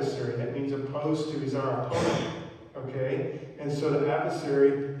our adversary. That means opposed to, he's our opponent. Okay? And so the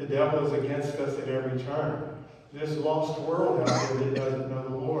adversary, the devil, is against us at every turn. This lost world out there that doesn't know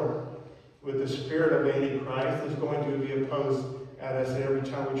the Lord, with the spirit of Antichrist, is going to be opposed at us every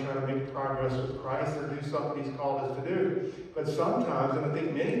time we try to make progress with Christ or do something he's called us to do. But sometimes, and I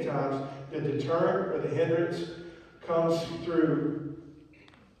think many times, the deterrent or the hindrance comes through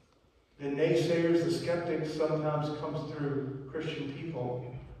the naysayers, the skeptics, sometimes comes through Christian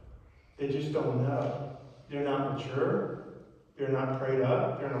people. They just don't know. They're not mature. They're not prayed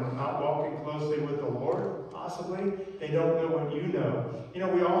up. They're not walking closely with the Lord, possibly. They don't know what you know. You know,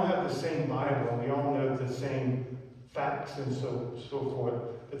 we all have the same Bible, and we all know the same facts and so forth.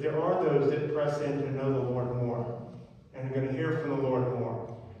 But there are those that press in to know the Lord more, and are going to hear from the Lord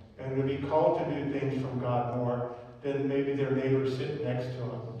more, and are going to be called to do things from God more than maybe their neighbor sitting next to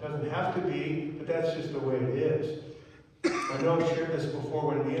them. It doesn't have to be, but that's just the way it is. I know I've shared this before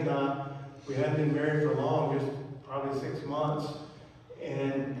when me and we hadn't been married for long, just probably 6 months,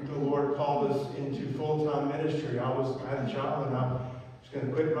 and the Lord called us into full-time ministry. I had a job, and I was going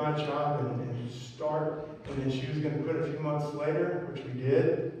to quit my job and start, and then she was going to quit a few months later, which we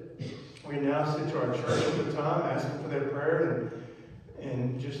did. We now announced it to our church at the time, asking for their prayer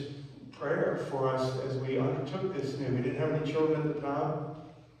and just prayer for us as we undertook this new. We didn't have any children at the time.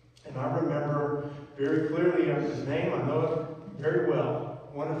 And I remember very clearly his name. I know it very well.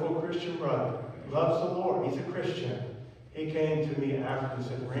 Wonderful Christian brother. Loves the Lord. He's a Christian. He came to me after and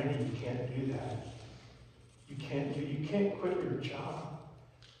said, Randy, you can't do that. You can't quit your job.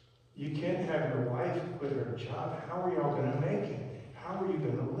 You can't have your wife quit her job. How are y'all going to make it? How are you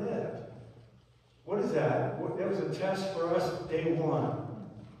going to live? What is that? That was a test for us day one.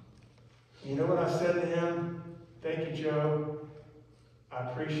 You know what I said to him? Thank you, Joe. I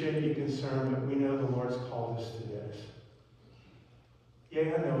appreciate your concern, but we know the Lord's called us to this.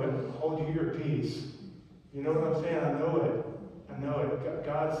 Yeah, I know it. Hold you your peace. You know what I'm saying? I know it. I know it.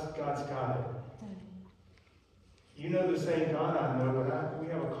 God's got it. You know the same God I know, but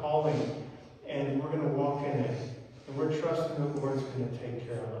we have a calling, and we're going to walk in it. And we're trusting the Lord's going to take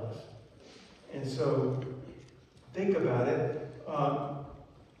care of us. And so, think about it.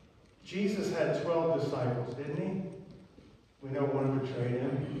 Jesus had 12 disciples, didn't he? We know one betrayed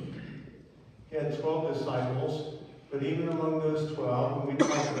him. He had 12 disciples, but even among those 12, when we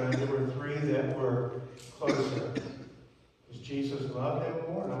talk about it, there were 3 that were closer. Does Jesus love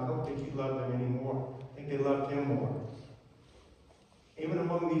them more? No, I don't think he loved them anymore. I think they loved him more. Even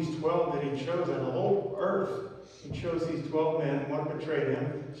among these 12 that he chose out of the whole earth, he chose these 12 men, one betrayed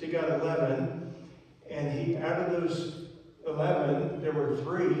him, so he got 11, and out of those 11, there were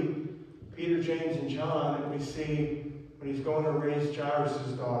 3, Peter, James, and John, that we see when he's going to raise Jairus'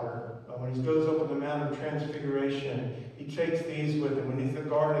 daughter. When he goes up on the Mount of Transfiguration, he takes these with him. When he's the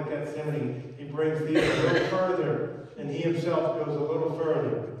Garden of Gethsemane, he brings these a little further, and he himself goes a little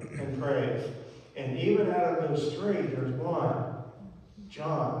further and prays. And even out of those 3, there's one,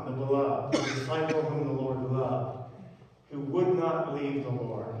 John, the beloved, the disciple whom the Lord loved, who would not leave the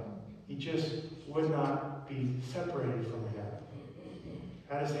Lord. He just would not be separated from him.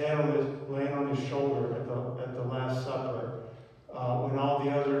 Had his hand laying on his shoulder at the Last Supper. When all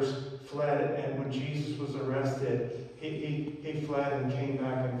the others fled, and when Jesus was arrested, he fled and came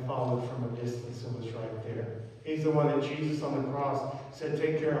back and followed from a distance and was right there. He's the one that Jesus on the cross said,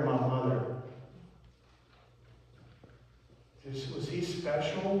 take care of my mother. Was he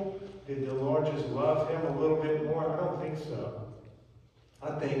special? Did the Lord just love him a little bit more? I don't think so.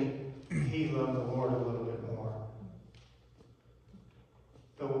 I think he loved the Lord a little bit more.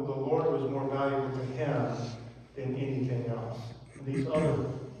 The Lord was more valuable to him than anything else. And these other,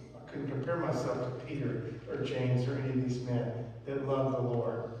 I couldn't compare myself to Peter or James or any of these men that loved the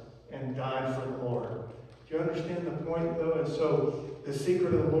Lord and died for the Lord. Do you understand the point, though? And so the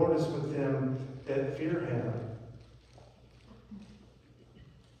secret of the Lord is with them that fear him.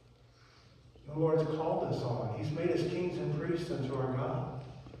 The Lord's called us on. He's made us kings and priests unto our God.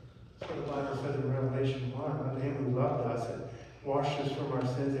 That's what the Bible says in Revelation 1. Unto him who loved us and washed us from our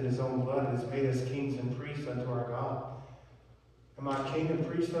sins in his own blood and has made us kings and priests unto our God. Am I a king and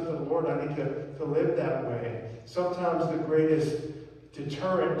priest unto the Lord? I need to live that way. Sometimes the greatest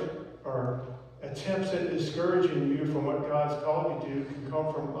deterrent or attempts at discouraging you from what God's called you to can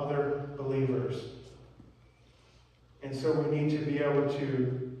come from other believers. And so we need to be able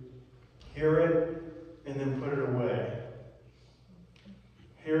to hear it and then put it away.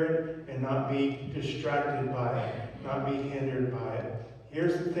 Hear it and not be distracted by it, not be hindered by it.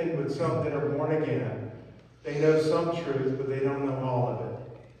 Here's the thing with some that are born again. They know some truth, but they don't know all of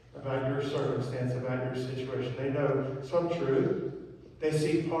it about your circumstance, about your situation. They know some truth. They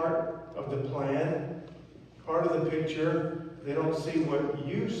see part of the plan, part of the picture. They don't see what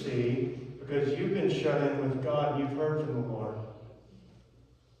you see because you've been shut in with God. You've heard from the Lord.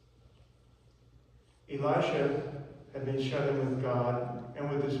 Elisha had been shut in with God and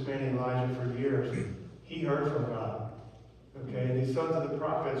with this man Elijah for years. He heard from God. Okay, these sons of the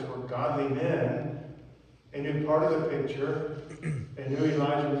prophets were godly men. They knew part of the picture. They knew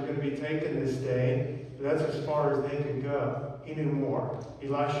Elijah was going to be taken this day. But that's as far as they could go. He knew more.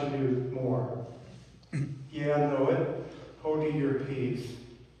 Elisha knew more. Yeah, I know it. Hold you your peace.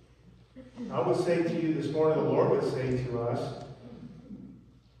 I would say to you this morning, the Lord would say to us,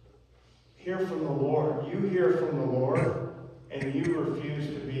 hear from the Lord. You hear from the Lord, and you refuse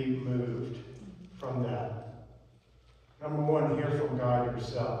to be moved from that. Number one, hear from God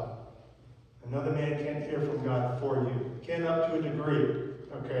yourself. Another man can't hear from God for you. Can up to a degree,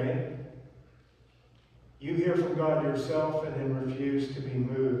 okay? You hear from God yourself and then refuse to be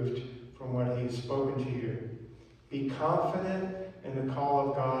moved from what He's spoken to you. Be confident in the call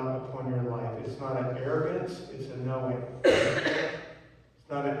of God upon your life. It's not an arrogance, it's a knowing. It's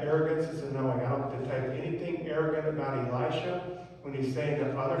not an arrogance, it's a knowing. I don't detect anything arrogant about Elisha when he's saying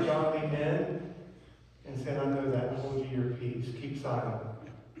to other godly men, and said, I know that, hold you your peace, keep silent.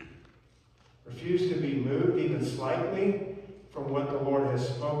 Refuse to be moved even slightly from what the Lord has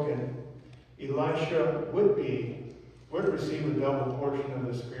spoken. Elisha would receive a double portion of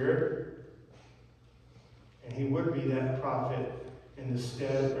the Spirit, and he would be that prophet in the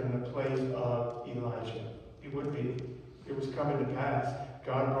stead or in the place of Elijah. He would be. It was coming to pass.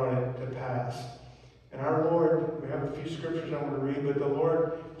 God brought it to pass. And our Lord, we have a few scriptures I'm going to read, but the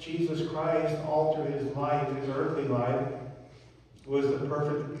Lord Jesus Christ, all through his life, his earthly life, was the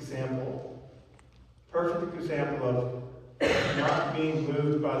perfect example. Perfect example of not being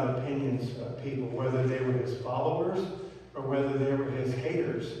moved by the opinions of people, whether they were his followers or whether they were his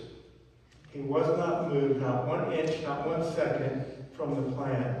haters. He was not moved, not 1 inch, not 1 second from the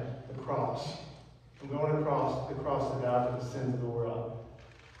plan, the cross. From going across the cross to die for the sins of the world.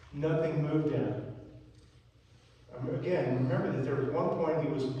 Nothing moved him. Again, remember that there was one point he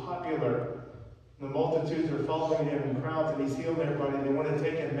was popular. The multitudes are following him in crowds, and he's healing everybody. They want to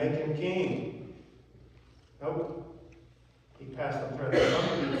take him and make him king. Nope. He passed on threat. I'm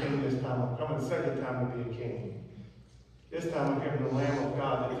going to be king this time. I'm coming the second time to be a king. This time I'm giving the Lamb of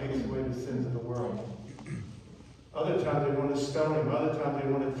God that takes away the sins of the world. Other times they want to stone him. Other times they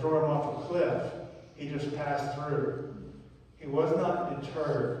want to throw him off a cliff. He just passed through. He was not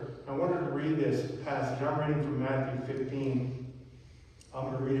deterred. I wanted to read this passage. I'm reading from Matthew 15. I'm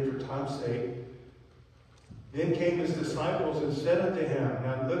going to read it for time's sake. Then came his disciples and said unto him,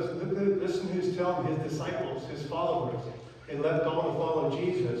 now listen who's telling his disciples, his followers. They left all to follow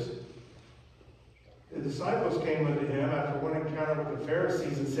Jesus. The disciples came unto him after one encounter with the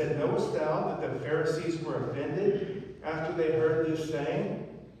Pharisees and said, knowest thou that the Pharisees were offended after they heard this saying?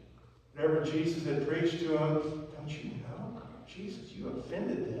 Whenever Jesus had preached to them, don't you know? Jesus, you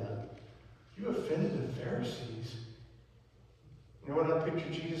offended them. You offended the Pharisees. You know what I picture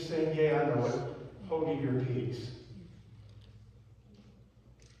Jesus saying? Yeah, I know it. Hold you your peace.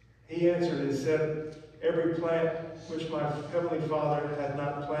 He answered and said, every plant which my heavenly Father hath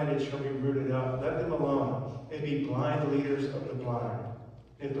not planted shall be rooted up. Let them alone. They be blind leaders of the blind.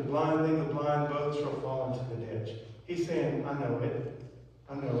 If the blind lead the blind, both shall fall into the ditch. He's saying, I know it.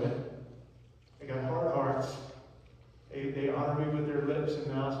 I know it. They got hard hearts. They honor me with their lips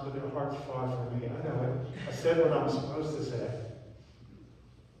and mouths, but their hearts far from me. I know it. I said what I'm supposed to say.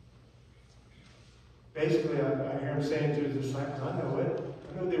 Basically, I hear him saying to his disciples, I know it.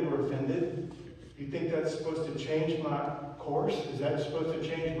 I know they were offended. You think that's supposed to change my course? Is that supposed to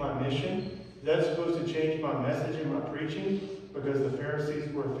change my mission? Is that supposed to change my message and my preaching? Because the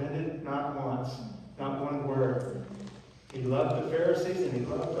Pharisees were offended? Not once. Not one word. He loved the Pharisees and he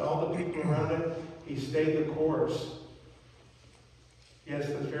loved all the people around him. He stayed the course. Yes,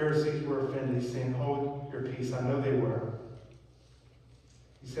 the Pharisees were offended. He's saying, hold your peace. I know they were.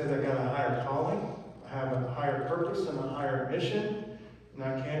 He says, I got a higher calling. I have a higher purpose and a higher mission. And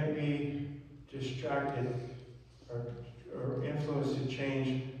I can't be distracted or influenced to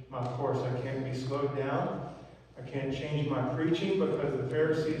change my course. I can't be slowed down. I can't change my preaching because the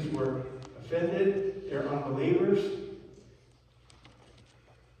Pharisees were offended. They're unbelievers.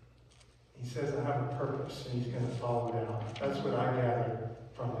 He says, I have a purpose, and he's going to follow it out. That's what I gather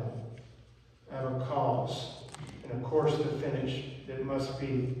from it. I have a cause and a course to finish that must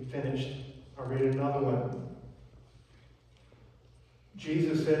be finished. I'll read another one.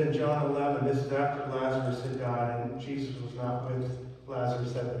 Jesus said in John 11, this is after Lazarus had died, and Jesus was not with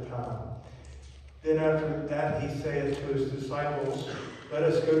Lazarus at the time. Then after that he saith to his disciples, let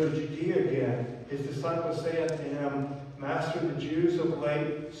us go to Judea again. His disciples say unto him, Master, the Jews of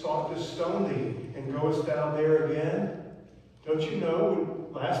late sought to stone thee, and goest thou there again? Don't you know,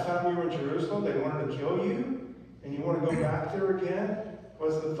 last time you were in Jerusalem, they wanted to kill you, and you want to go back there again?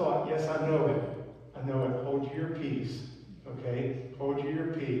 What's the thought? Yes, I know it. I know it. Hold you your peace. Okay? Hold you your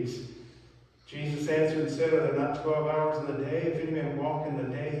peace. Jesus answered and said, Are there not 12 hours in the day? If any man walk in the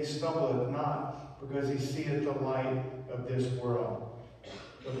day, he stumbleth not, because he seeth the light of this world.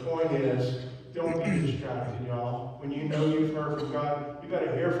 The point is, don't be distracted, y'all. When you know you've heard from God, you got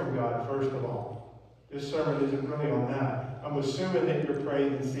to hear from God first of all. This sermon isn't really on that. I'm assuming that you're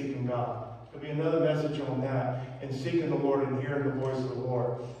praying and seeking God. There'll be another message on that, and seeking the Lord and hearing the voice of the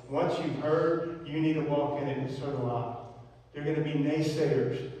Lord. Once you've heard, you need to walk in it, and so do I. They're going to be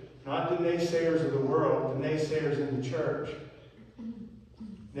naysayers. Not the naysayers of the world, the naysayers in the church.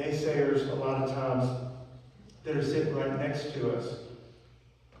 Naysayers, a lot of times, that are sitting right next to us.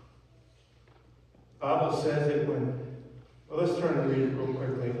 The Bible says that well, let's turn and read it real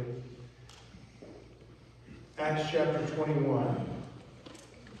quickly. Acts chapter 21.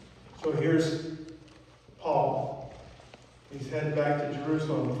 So here's Paul. He's headed back to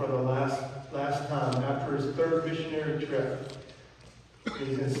Jerusalem for the last time after his third missionary trip.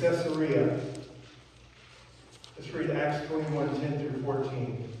 He's in Caesarea. Let's read Acts 21:10 through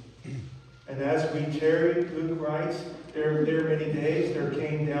 14. And as we tarried, Luke writes, there many days there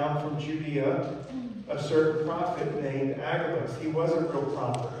came down from Judea a certain prophet named Agabus. He was a real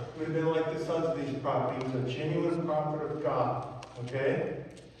prophet. He would have been like the sons of these prophets. He was a genuine prophet of God. Okay?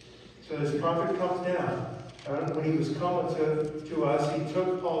 So this prophet comes down. And when he was coming to us, he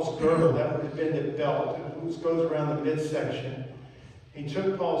took Paul's girdle. That would have been the belt. It goes around the midsection. He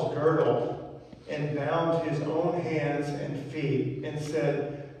took Paul's girdle and bound his own hands and feet and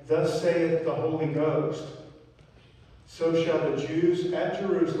said, Thus saith the Holy Ghost, so shall the Jews at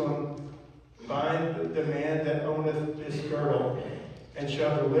Jerusalem bind the man that owneth this girdle, and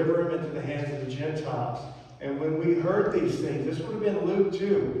shall deliver him into the hands of the Gentiles. And when we heard these things, this would have been Luke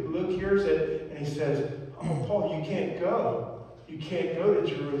too. Luke hears it, and he says, Oh, Paul, you can't go. You can't go to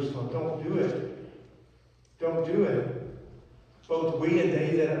Jerusalem. Don't do it. Don't do it. Both we and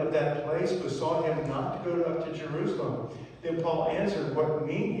they of that place besought him not to go up to Jerusalem. Then Paul answered, What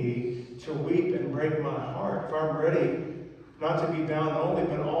mean ye to weep and break my heart? For I'm ready not to be bound only,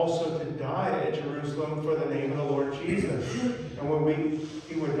 but also to die at Jerusalem for the name of the Lord Jesus. And when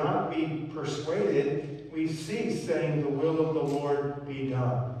he would not be persuaded, we ceased, saying, The will of the Lord be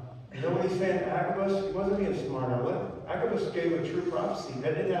done. You know what he's saying, Agabus? He wasn't being smart aleck. Agabus gave a true prophecy.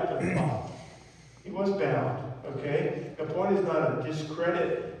 That didn't happen to Paul. He was bound. Okay? The point is not a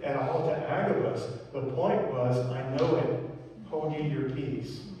discredit at all to Agabus. The point was, I know it. Hold ye your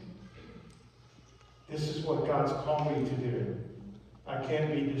peace. This is what God's called me to do. I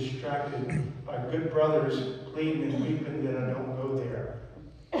can't be distracted by good brothers pleading and weeping that I don't go there.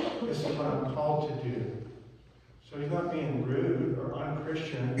 This is what I'm called to do. So he's not being rude or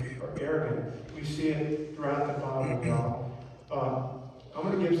unchristian or arrogant. We see it throughout the Bible, y'all. I'm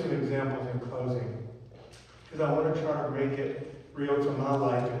going to give some examples in closing, because I want to try to make it real to my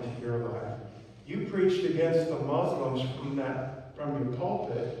life and to your life. You preached against the Muslims from your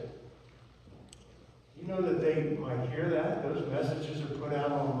pulpit. You know that they might hear that. Those messages are put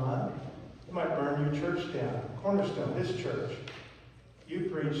out online. They might burn your church down. Cornerstone, this church. You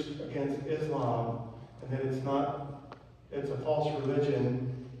preached against Islam and that it's a false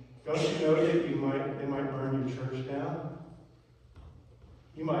religion. Don't you know that they might burn your church down?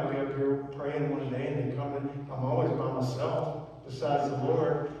 You might be up here praying one day and they come in. I'm always by myself, besides the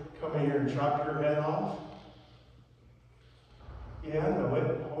Lord, come in here and chop your head off. Yeah, I know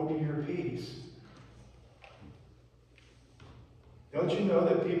it. Hold your peace. Don't you know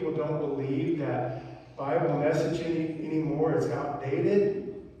that people don't believe that Bible message anymore? It's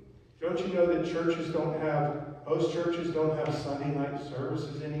outdated. Don't you know that most churches don't have Sunday night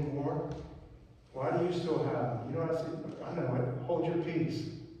services anymore? Why do you still have them? You know, I know it. Hold your peace.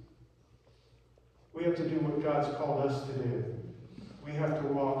 We have to do what God's called us to do. We have to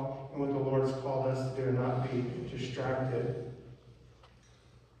walk in what the Lord's called us to do and not be distracted.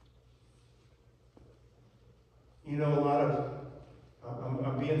 You know,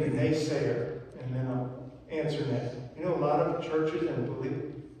 I'm being the naysayer, and then I'm answering it. You know, a lot of churches and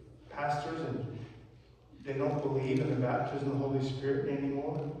pastors, and they don't believe in the baptism of the Holy Spirit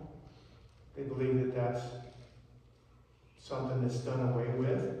anymore. They believe that that's something that's done away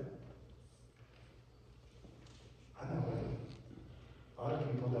with. I know it. A lot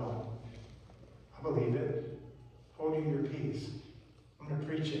of people don't. I believe it. Hold you your peace. I'm going to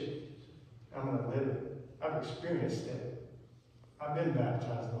preach it. I'm going to live it. I've experienced it. I've been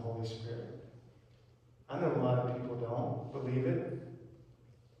baptized in the Holy Spirit. I know a lot of people don't believe it.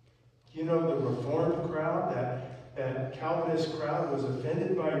 You know, the Reformed crowd, that Calvinist crowd was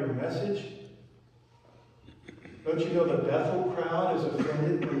offended by your message. Don't you know the Bethel crowd is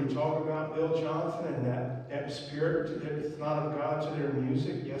offended when you talk about Bill Johnson and that spirit that's not of God to their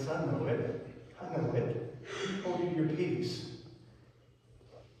music? Yes, I know it. I know it. Hold you your peace.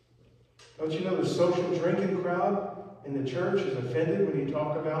 Don't you know the social drinking crowd in the church is offended when you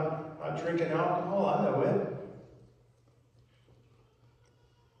talk about not drinking alcohol? I know it.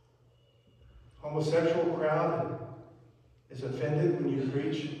 Homosexual crowd is offended when you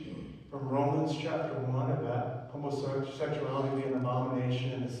preach from Romans chapter 1 about homosexuality being an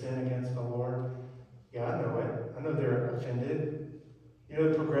abomination and a sin against the Lord. Yeah, I know it. I know they're offended. You know,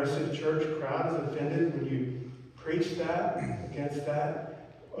 the progressive church crowd is offended when you preach that, against that,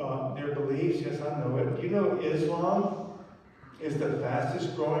 their beliefs. Yes, I know it. You know, Islam is the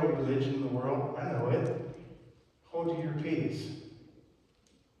fastest growing religion in the world. I know it. Hold to your peace.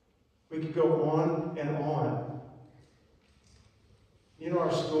 We could go on and on. You know,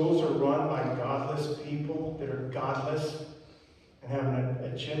 our schools are run by godless people that are godless. and having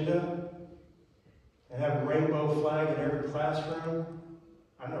an agenda and having a rainbow flag in every classroom.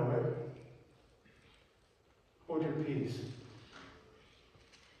 I know it. Hold your peace.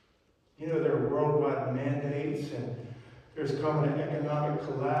 You know, there are worldwide mandates, and there's coming an economic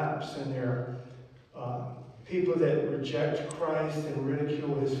collapse, and there are people that reject Christ and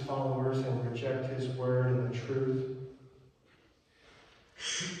ridicule his followers and reject his word and the truth.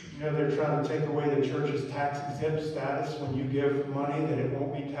 You know, they're trying to take away the church's tax-exempt status. When you give money, that it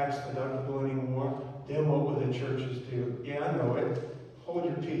won't be tax-deductible anymore. Then what will the churches do? Yeah, I know it. Hold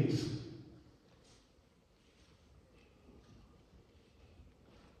your peace.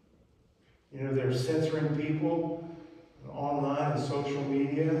 You know, they're censoring people online and social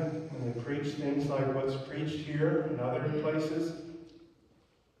media when they preach things like what's preached here and other places.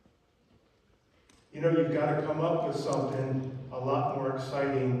 You know, you've got to come up with something a lot more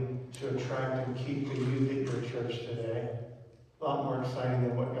exciting to attract and keep the youth at your church today. A lot more exciting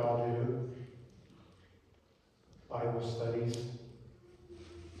than what y'all do. Bible studies.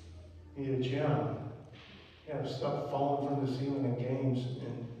 You need a gym. You have stuff falling from the ceiling and games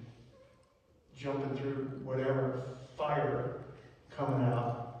and jumping through whatever fire coming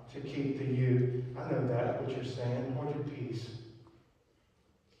out to keep the youth. I know that, what you're saying. Hold your peace.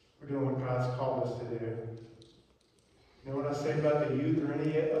 We're doing what God's called us to do. You know what I say about the youth or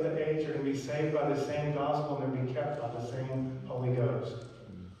any other age? They're going to be saved by the same gospel and they'll be kept by the same Holy Ghost.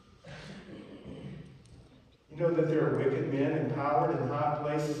 You know that there are wicked men empowered in high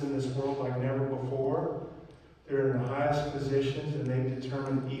places in this world like never before. They're in the highest positions and they've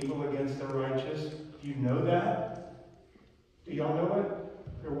determined evil against the righteous. Do you know that? Do y'all know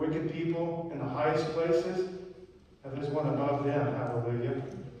it? There are wicked people in the highest places, and there's one above them. Hallelujah.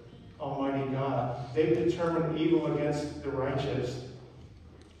 Almighty God. They've determined evil against the righteous.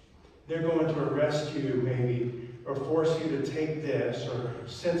 They're going to arrest you, maybe, or force you to take this, or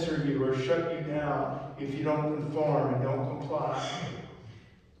censor you, or shut you down if you don't conform and don't comply.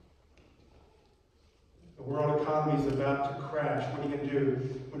 The world economy is about to crash. What are you going to do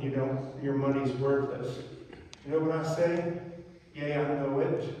when you don't? Your money's worthless. You know what I say? Yea, I know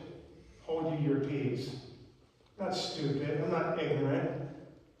it. Hold you your peace. I'm not stupid. I'm not ignorant.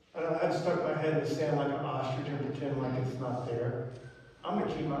 I haven't stuck my head in the sand like an ostrich and pretend like it's not there. I'm going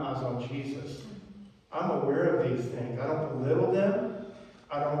to keep my eyes on Jesus. I'm aware of these things. I don't belittle them.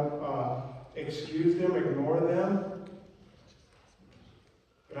 I don't excuse them, ignore them.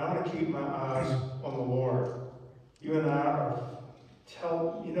 But I'm going to keep my eyes on the Lord. You and I are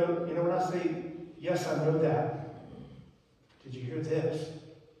you know when I say, yes, I know that. Did you hear this?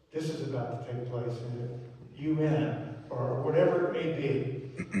 This is about to take place in the UN or whatever it may be.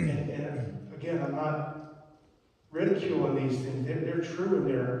 And again, I'm not ridiculing these things. They're true and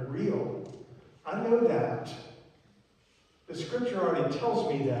they're real. I know that. The scripture already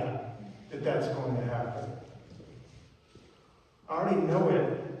tells me that that's going to happen. I already know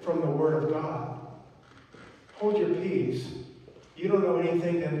it from the Word of God. Hold your peace. You don't know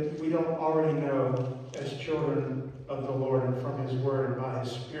anything that we don't already know as children of the Lord and from His Word and by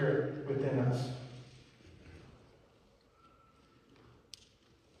His Spirit within us.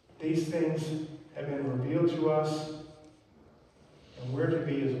 These things have been revealed to us, and we're to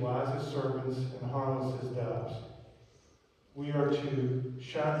be as wise as serpents and harmless as doves. We are to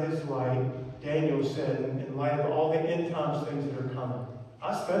shine His light. Daniel said, in light of all the end times things that are coming.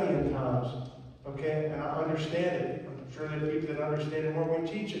 I study end times, okay, and I understand it. I'm sure there are people that understand it more when we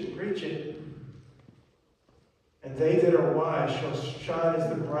teach it and preach it. And they that are wise shall shine as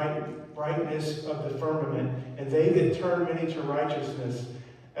the brightness of the firmament, and they that turn many to righteousness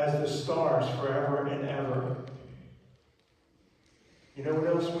as the stars forever and ever. You know what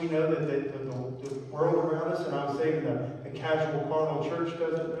else we know that the world around us, and I was saying the casual carnal church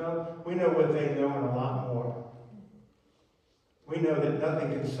doesn't know? We know what they know and a lot more. We know that nothing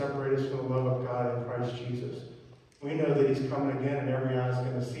can separate us from the love of God in Christ Jesus. We know that He's coming again and every eye is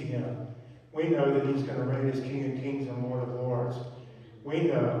going to see Him. We know that He's going to reign as King of Kings and Lord of Lords. We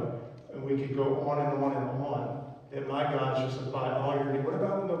know, and we could go on and on and on, that my God shall supply all your needs. What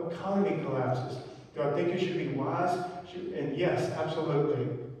about when the economy collapses? Do I think you should be wise? And yes,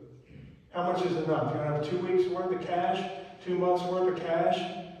 absolutely. How much is enough? You're going to have 2 weeks worth of cash, 2 months worth of cash,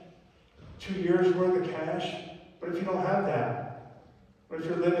 2 years worth of cash? But if you don't have that, what if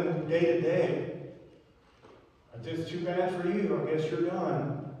you're living day to day? It's too bad for you. I guess you're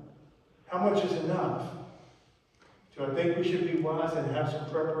done. How much is enough? Do I think we should be wise and have some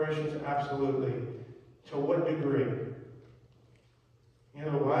preparations? Absolutely. To what degree? You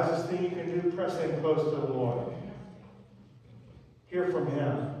know, the wisest thing you can do, press in close to the Lord. Hear from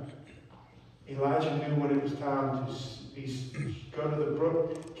Him. Elijah knew when it was time go to the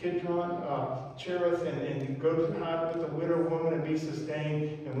brook Kidron, Cherith, and go to hide with the widow woman and be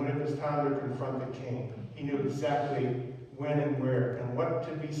sustained. And when it was time to confront the king, he knew exactly when and where and what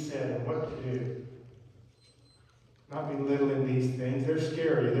to be said and what to do. Not belittling these things. They're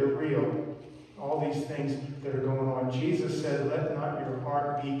scary. They're real. All these things that are going on. Jesus said, let not your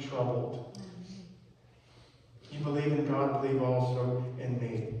heart be troubled. You believe in God, believe also in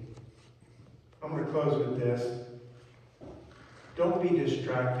me. I'm going to close with this. Don't be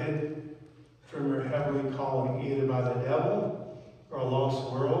distracted from your heavenly calling, either by the devil or a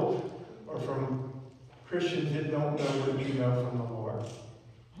lost world, or from Christians that don't know what you know from the Lord.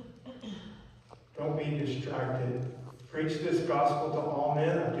 Don't be distracted. Preach this gospel to all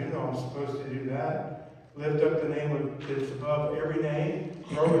men. I do know I'm supposed to do that. Lift up the name that's above every name.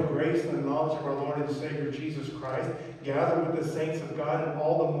 Grow in grace and the knowledge of our Lord and Savior Jesus Christ. Gather with the saints of God, and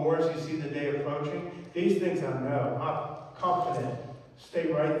all the more as you see the day approaching. These things I know. I'm confident.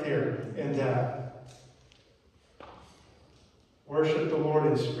 Stay right there in that. Worship the Lord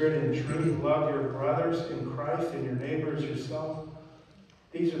in spirit and truth. Love your brothers in Christ and your neighbors yourself.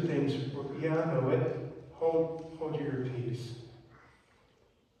 These are things, yeah, I know it. Hold your peace.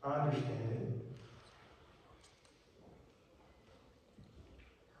 I understand it.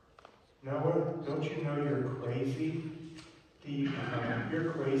 Noah, don't you know you're crazy?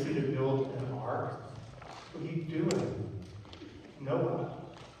 You're crazy to build an ark. What are you doing? Noah,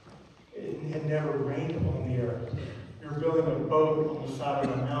 it had never rained on the earth. You're building a boat on the side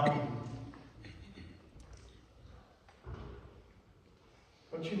of a mountain.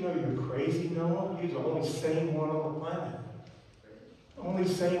 Don't you know you're crazy, Noah? You're the only sane one on the planet. Only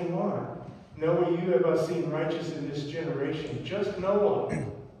sane one. Noah, you have I seen righteous in this generation. Just Noah.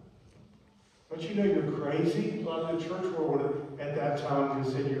 Don't you know you're crazy? A lot of the church world at that time would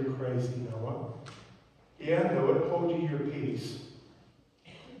have said you're crazy, Noah. Yeah, Noah, hold you your peace.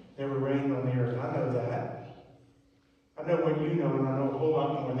 Never rained on the earth. I know that. I know what you know, and I know a whole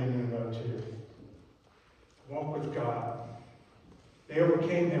lot more than you know too. Walk with God. They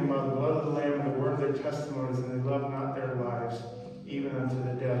overcame him by the blood of the Lamb and the word of their testimonies, and they loved not their lives, even unto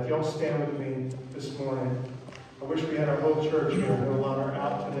the death. Y'all stand with me this morning. I wish we had our whole church here. A lot are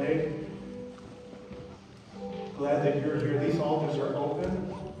out today. Glad that you're here. These altars are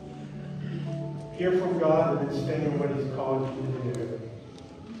open. Hear from God and then stay in what he's called you to do.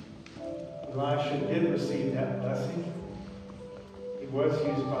 Elisha did receive that blessing. He was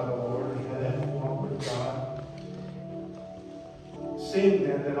used by the Lord. He had that walk with God. Seeing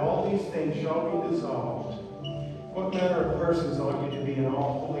then that all these things shall be dissolved, what manner of persons ought you to be in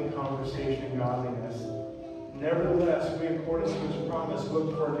all holy conversation and godliness? Nevertheless, we, according to his promise,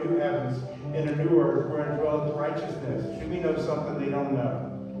 look for new heavens and a new earth wherein dwelleth righteousness. Do we know something they don't know?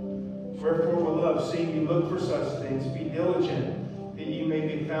 Wherefore, beloved, seeing you look for such things, be diligent that you may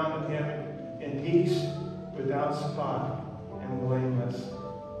be found in him in peace, without spot, and blameless.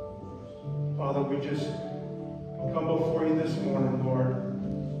 Father, we just come before you this morning, Lord.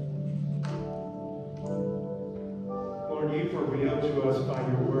 Lord, you've revealed to us by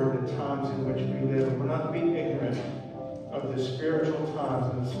your word the times in which we live. We're not to be ignorant of the spiritual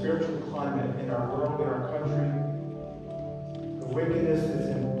times and the spiritual climate in our world, in our country. The wickedness that's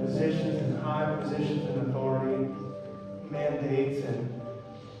in positions, in high positions and authority, mandates, and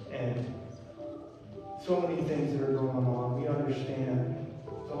so many things that are going on. We understand.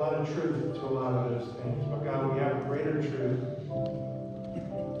 There's a lot of truth to a lot of those things. But God, we have a greater truth.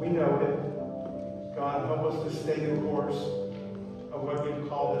 We know it. God, help us to stay the course of what you've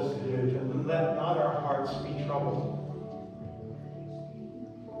called us to do. To let not our hearts be troubled.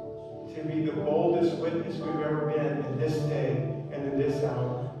 To be the boldest witness we've ever been in this day and in this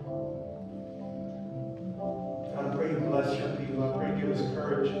hour. God, I pray you bless your people. I pray you give us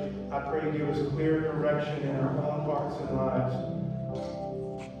courage. I pray you give us clear direction in our own hearts and lives.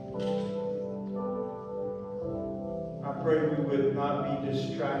 I pray we would not be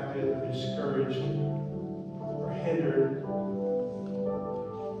distracted or discouraged or hindered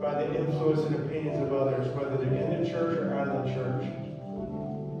by the influence and opinions of others, whether they're in the church or out of the church.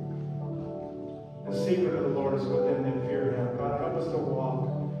 The secret of the Lord is with them that fear him. God, help us to walk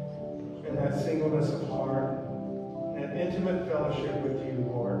in that singleness of heart, in an intimate fellowship with you,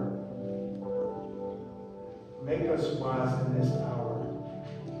 Lord. Make us wise in this hour.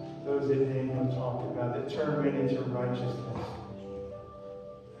 Those that Daniel talked about, that turn men into righteousness.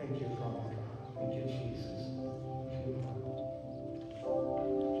 Thank you, Father God. Thank you, Jesus.